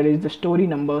 that is the story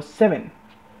number 7.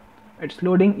 It's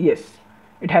loading. Yes,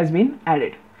 it has been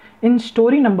added. In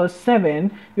story number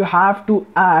 7 you have to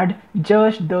add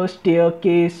just the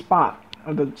staircase path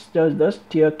or just the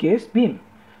staircase beam.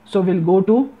 So we'll go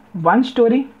to one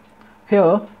story.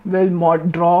 Here we'll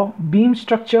draw beam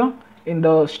structure in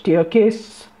the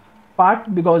staircase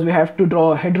part because we have to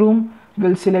draw a headroom.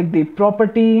 We'll select the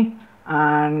property,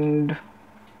 and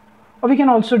or we can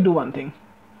also do one thing.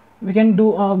 We can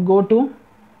do go to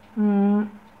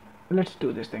let's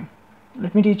do this thing.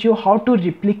 Let me teach you how to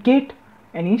replicate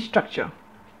any structure,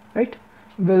 right?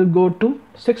 We'll go to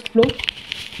 6th floor.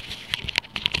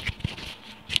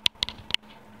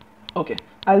 Okay,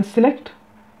 I'll select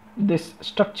this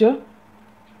structure,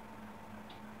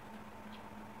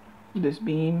 this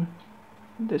beam,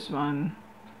 this one.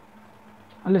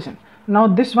 Listen, now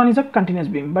this one is a continuous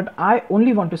beam, but I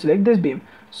only want to select this beam.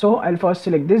 So I'll first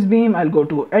select this beam, I'll go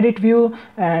to edit view,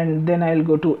 and then I'll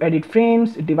go to edit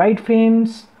frames, divide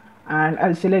frames, and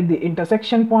I'll select the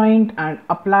intersection point and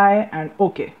apply and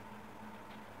OK.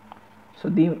 So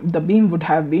the beam would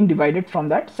have been divided from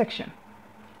that section.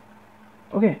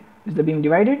 Okay, is the beam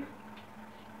divided?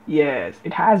 Yes,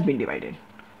 it has been divided.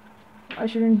 Why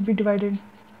shouldn't it be divided?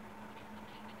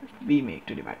 We make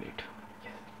to divide it.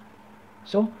 Yes.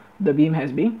 So the beam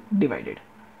has been divided.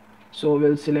 So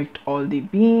we'll select all the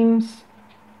beams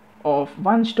of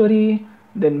 1 story,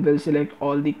 then we'll select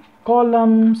all the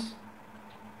columns.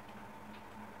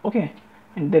 Okay,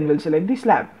 and then we'll select the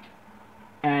slab,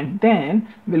 and then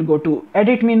we'll go to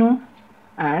edit menu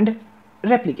and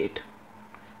replicate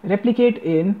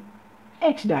in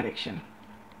X direction,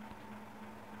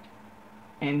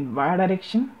 in Y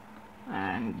direction,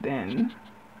 and then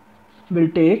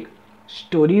we'll take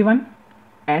story 1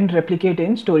 and replicate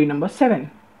in story number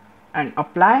 7 and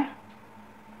apply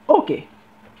OK.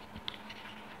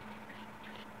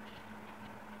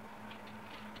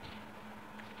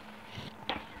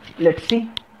 Let's see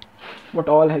what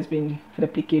all has been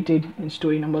replicated in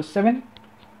story number 7.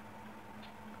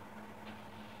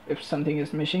 If something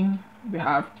is missing, we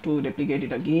have to replicate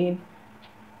it again.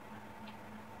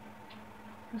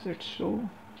 Is it so?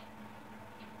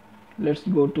 Let's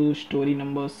go to story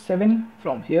number 7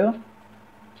 from here,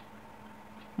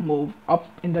 move up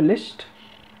in the list,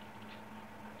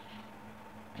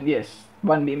 and yes,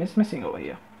 one beam is missing over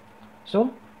here.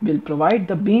 So we'll provide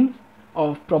the beam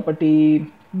of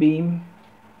property beam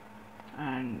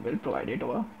and we'll provide it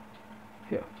over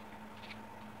here.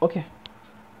 Okay,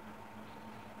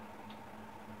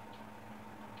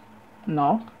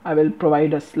 now I will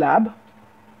provide a slab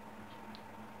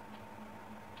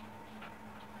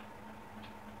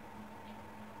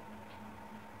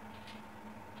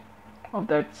of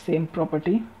that same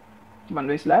property,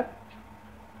 one-way slab,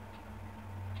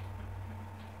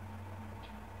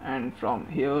 and from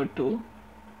here to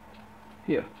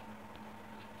here.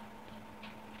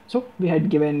 So we had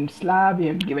given slab, we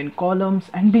had given columns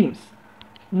and beams.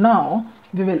 Now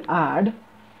we will add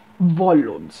wall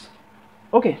loads.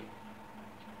 Okay,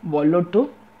 wall load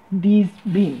to these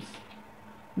beams,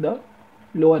 the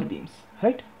lower beams,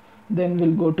 right? Then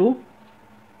we'll go to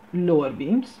lower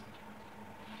beams,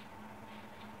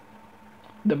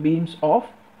 the beams of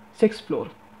 6th floor.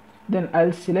 Then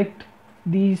I'll select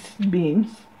these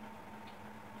beams,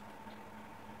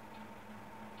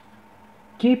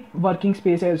 keep working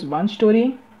space as 1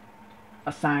 story,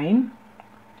 assign,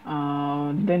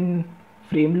 then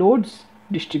frame loads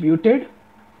distributed,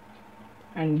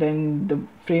 and then the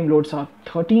frame loads are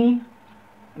 13,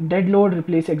 dead load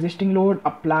replace existing load,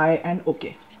 apply and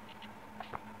OK.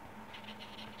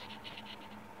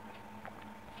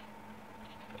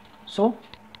 So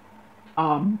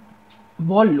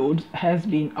wall loads has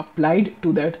been applied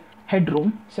to that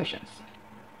headroom sessions.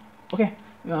 Okay,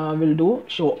 we'll do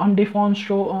show undeformed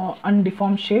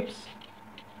shapes,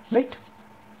 right?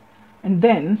 And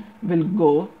then we'll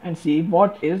go and see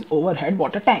what is overhead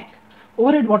water tank.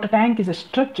 Overhead water tank is a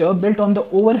structure built on the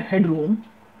overhead room,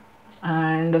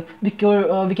 and we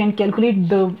can calculate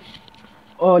the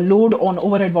load on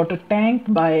overhead water tank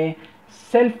by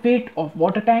self weight of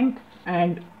water tank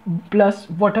and plus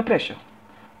water pressure,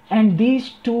 and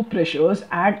these two pressures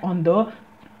add on the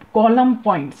column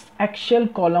points, axial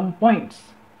column points.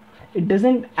 It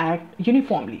doesn't act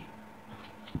uniformly.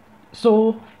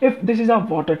 So if this is a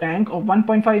water tank of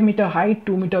 1.5 meter height,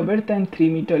 2 meter width and 3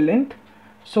 meter length,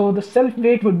 so the self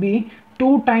weight would be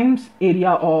 2 times area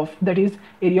of, that is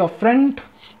area of front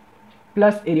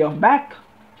plus area of back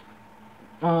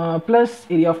plus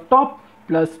area of top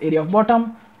plus area of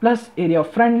bottom plus area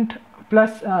of front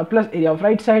plus area of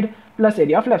right side plus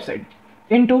area of left side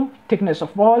into thickness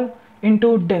of wall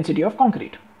into density of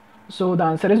concrete. So the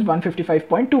answer is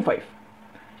 155.25,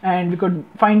 and we could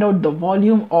find out the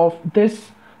volume of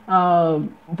this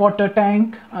water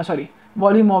tank,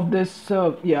 volume of this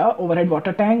overhead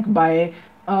water tank by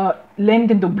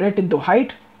length into breadth into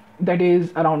height, that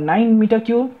is around 9 meter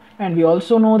cube, and we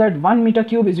also know that 1 meter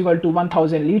cube is equal to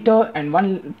 1000 liter and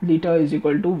 1 liter is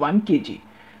equal to 1 kg.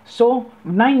 So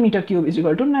 9 meter cube is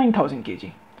equal to 9000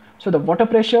 kg. So the water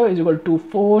pressure is equal to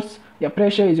force,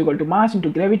 pressure is equal to mass into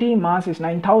gravity. Mass is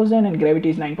 9000 and gravity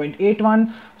is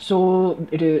 9.81. So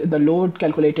it is, the load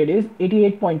calculated is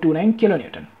 88.29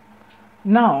 kilonewton.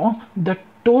 Now the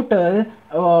total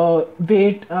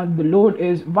weight, the load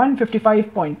is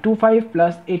 155.25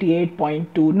 plus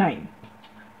 88.29.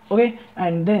 Okay,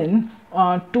 and then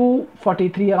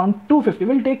 243 around 250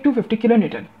 will take 250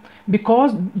 kilonewton,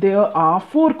 because there are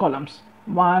 4 columns,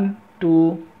 1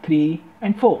 2 3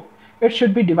 and 4. It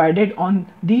should be divided on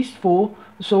these 4,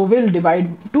 so we'll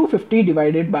divide 250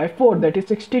 divided by 4, that is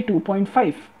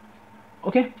 62.5.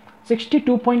 okay,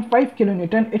 62.5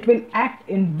 kilonewton. It will act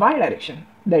in y direction,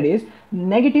 that is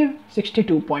negative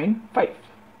 62.5.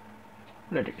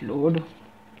 Let it load.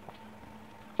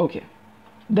 Okay,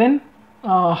 then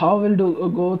how we'll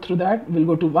go through that? We'll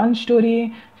go to 1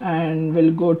 story and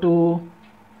we'll go to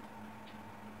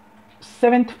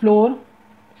 7th floor.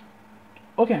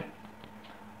 Okay,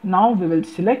 now we will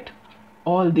select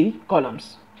all the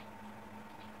columns.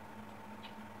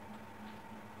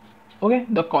 Okay,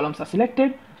 the columns are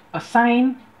selected.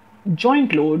 Assign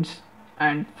joint loads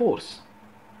and force.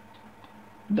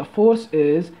 The force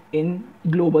is in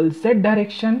global z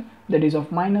direction, that is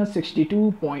of minus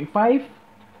 62.5,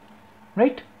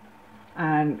 right?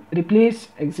 And replace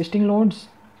existing loads,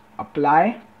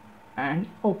 apply and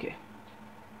OK.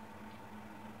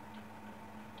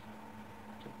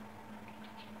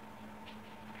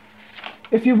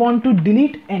 If you want to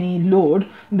delete any load,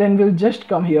 then we'll just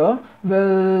come here,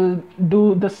 we'll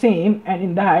do the same, and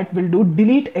in that we'll do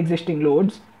delete existing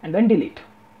loads and then delete.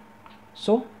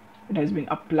 So it has been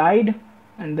applied,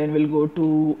 and then we'll go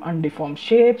to undeformed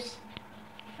shapes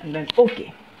and then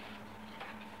OK.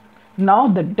 Now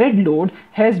the dead load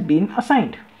has been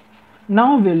assigned.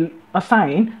 Now we'll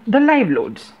assign the live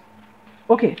loads.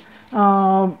 Okay,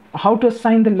 how to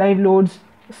assign the live loads?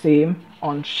 Same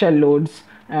on shell loads.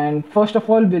 And first of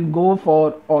all, we'll go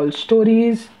for all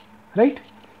stories, right?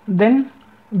 Then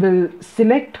we'll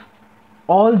select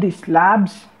all the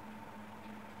slabs.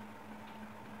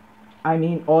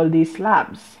 All these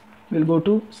slabs. We'll go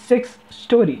to 6th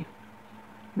story.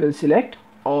 We'll select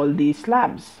all these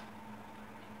slabs.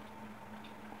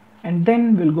 And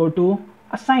then we'll go to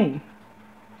assign.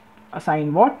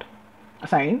 Assign what?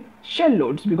 Assign shell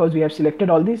loads, because we have selected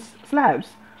all these slabs.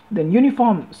 Then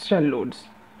uniform shell loads.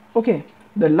 Okay,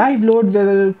 the live load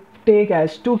will take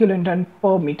as 2 kilonewton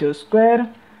per meter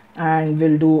square, and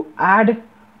we'll do add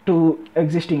to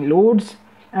existing loads.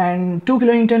 And 2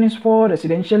 kilonewton is for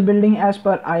residential building as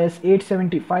per IS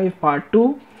 875 part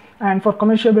 2, and for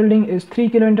commercial building is 3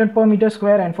 kilonewton per meter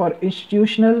square, and for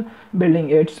institutional building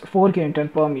it's 4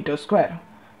 kilonewton per meter square.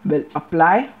 We'll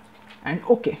apply and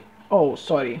OK. Oh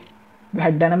sorry, we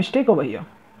had done a mistake over here.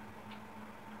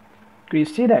 Can you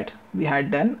see that? We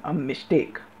had done a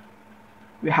mistake.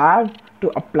 We have to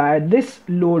apply this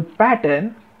load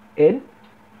pattern in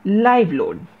live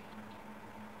load.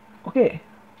 Okay,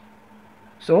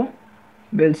 so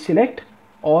we'll select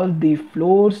all the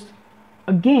floors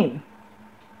again.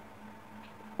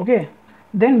 Okay,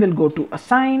 then we'll go to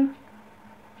assign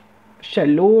shell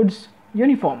loads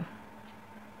uniform,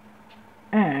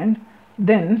 and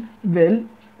then we'll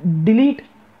delete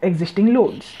existing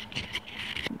loads.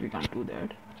 We can't do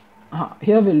that.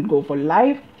 Here we'll go for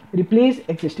live, replace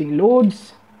existing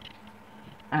loads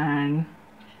and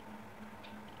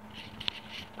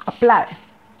apply.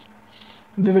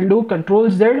 We will do Ctrl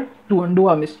Z to undo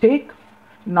our mistake.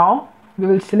 Now we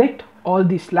will select all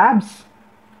the slabs,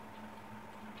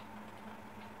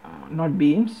 not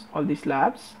beams, all the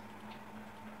slabs,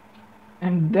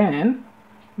 and then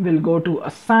we'll go to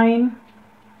assign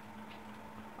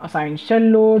shell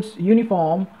loads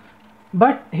uniform,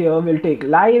 but here we'll take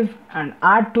live and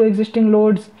add to existing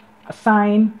loads,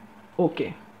 assign,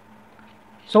 OK.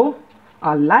 So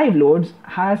our live loads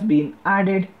has been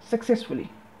added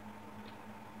successfully.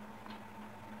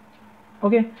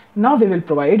 Okay, now we will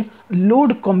provide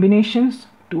load combinations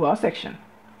to our section.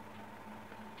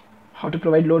 How to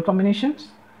provide load combinations?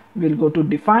 We'll go to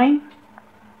define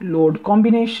load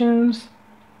combinations.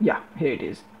 Yeah, here it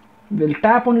is. We'll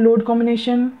tap on load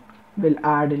combination, we'll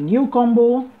add a new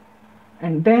combo,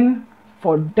 and then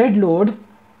for dead load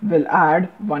we'll add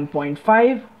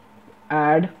 1.5,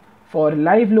 add for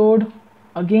live load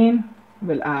again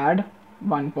we'll add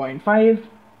 1.5,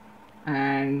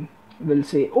 and we'll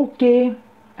say OK,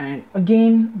 and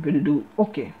again we'll do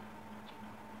OK.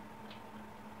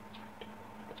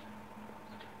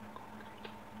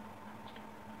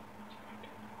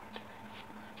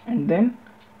 And then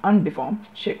undeformed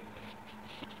shape.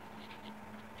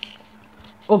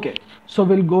 Okay, so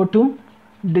we'll go to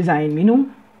design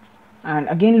menu and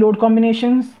again load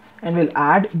combinations, and we'll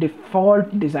add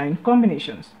default design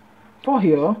combinations. For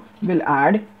here we'll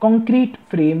add concrete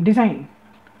frame design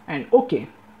and OK,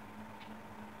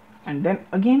 and then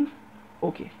again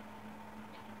OK.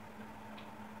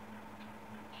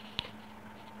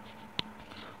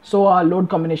 So our load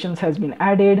combinations has been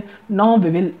added. Now we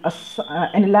will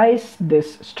analyze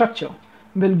this structure.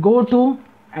 We'll go to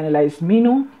analyze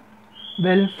menu.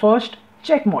 We'll first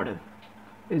check model.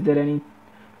 Is there any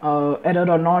error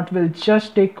or not? We'll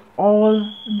just take all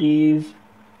these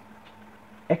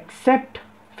except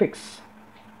fix.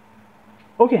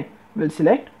 Okay, we'll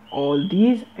select all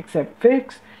these except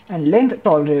fix, and length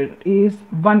tolerate is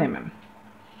 1 mm.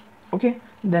 Okay,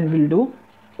 then we'll do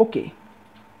OK,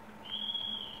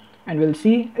 and we'll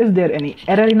see is there any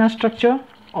error in our structure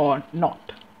or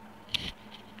not.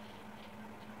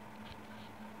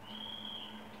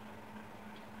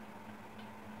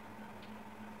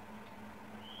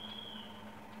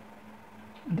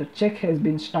 The check has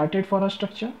been started for our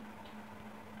structure.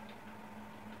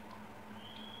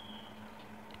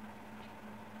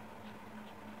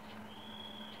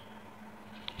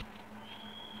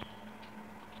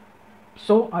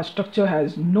 So our structure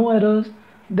has no errors.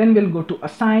 Then we'll go to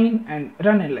assign and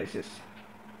run analysis.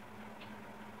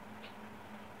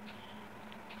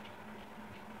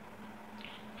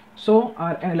 So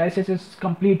our analysis is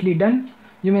completely done.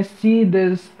 You may see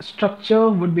this structure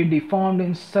would be deformed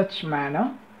in such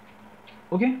manner.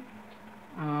 Okay,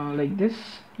 like this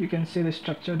you can see the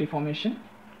structure deformation,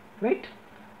 right?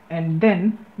 And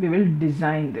then we will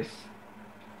design this.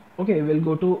 Okay, we'll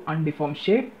go to undeformed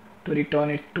shape to return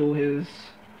it to his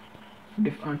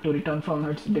to return from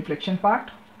its deflection part.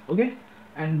 Okay,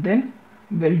 and then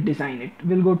we'll design it.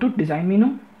 We'll go to design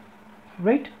menu,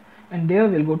 right? And there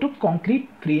we'll go to concrete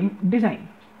frame design.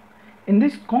 In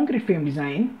this concrete frame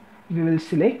design, we will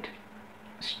select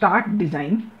start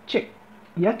design check.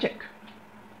 Yeah, check.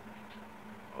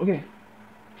 Okay,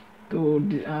 so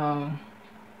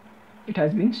it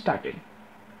has been started.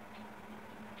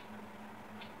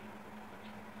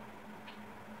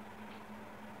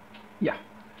 Yeah,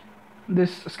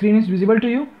 this screen is visible to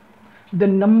you. The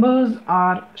numbers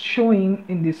are showing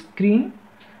in the screen.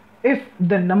 If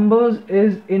the numbers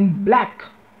is in black,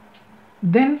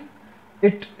 then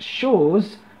it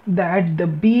shows that the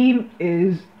beam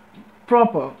is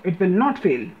proper, it will not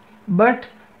fail, but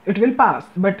it will pass.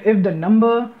 But if the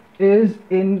number is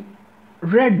in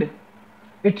red,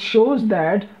 it shows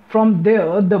that from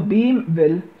there the beam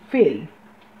will fail.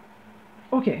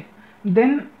 Okay,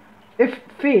 then if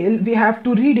fail, we have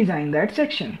to redesign that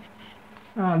section.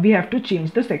 We have to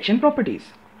change the section properties.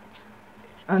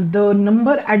 The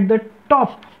number at the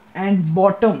top and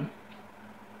bottom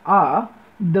are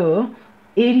the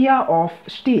area of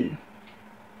steel.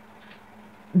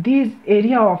 This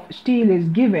area of steel is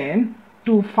given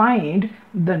to find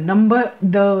the number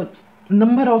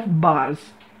of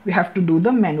bars. We have to do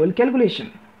the manual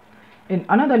calculation. In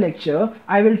another lecture,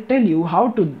 I will tell you how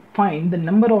to find the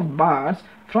number of bars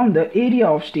from the area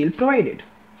of steel provided.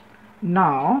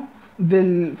 Now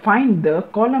we'll find the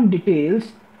column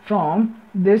details from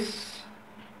this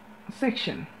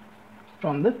section,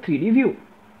 from the 3D view.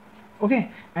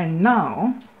 Okay, and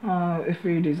now if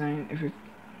we design,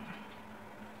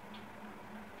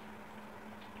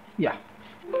 yeah,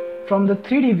 from the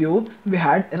 3D view we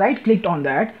had right clicked on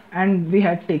that and we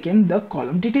had taken the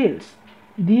column details.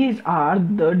 These are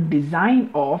the design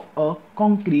of a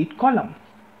concrete column.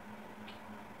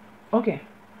 Okay,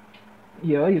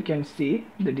 here you can see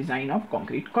the design of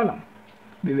concrete column.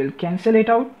 We will cancel it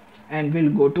out and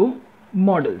we'll go to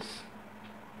models.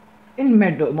 In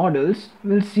models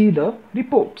we'll see the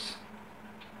reports.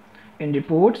 In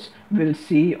reports we'll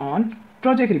see on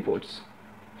project reports,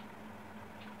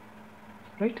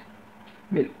 right?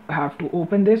 We'll have to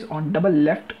open this on double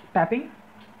left tapping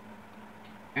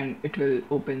and it will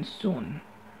open soon.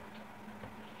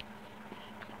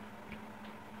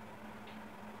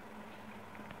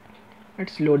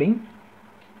 It's loading.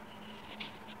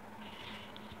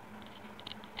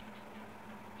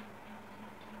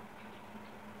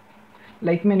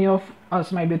 Like many of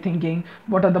us might be thinking,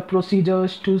 what are the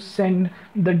procedures to send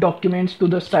the documents to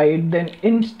the site? Then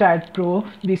in StatPro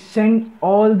we send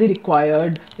all the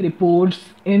required reports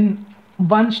in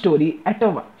one story at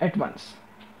once.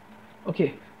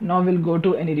 Okay, now we'll go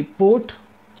to any report.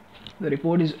 The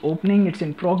report is opening, it's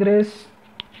in progress.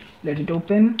 Let it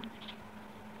open.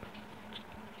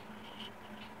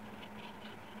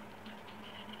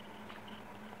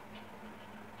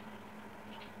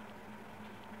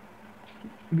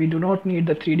 We do not need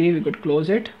the 3D, we could close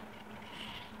it.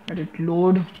 Let it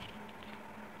load.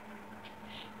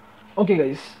 Okay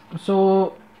guys,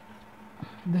 so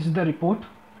this is the report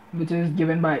which is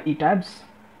given by ETabs.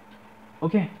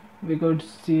 Okay, we could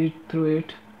see through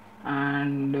it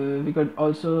and we could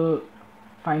also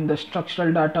find the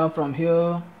structural data from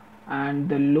here and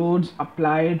the loads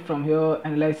applied from here,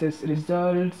 analysis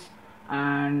results,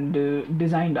 and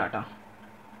design data.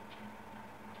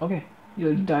 Okay,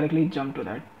 you'll directly jump to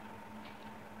that,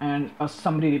 and a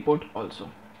summary report also.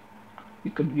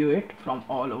 You could view it from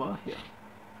all over here.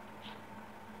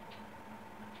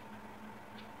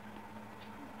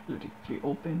 Let it be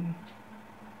open,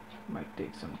 might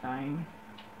take some time.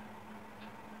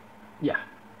 Yeah,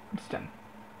 it's done.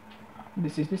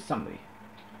 This is the summary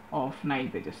of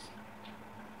 9 pages.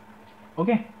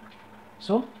 Okay,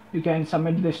 so you can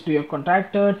submit this to your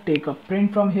contractor, take a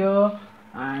print from here,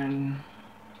 and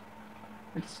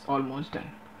it's almost done.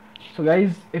 So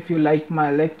guys, if you like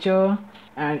my lecture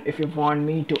and if you want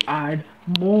me to add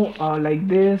more like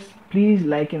this, please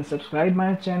like and subscribe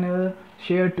my channel,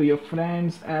 share to your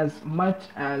friends as much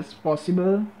as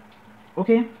possible.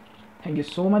 Okay, thank you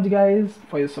so much guys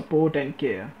for your support and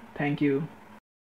care. Thank you.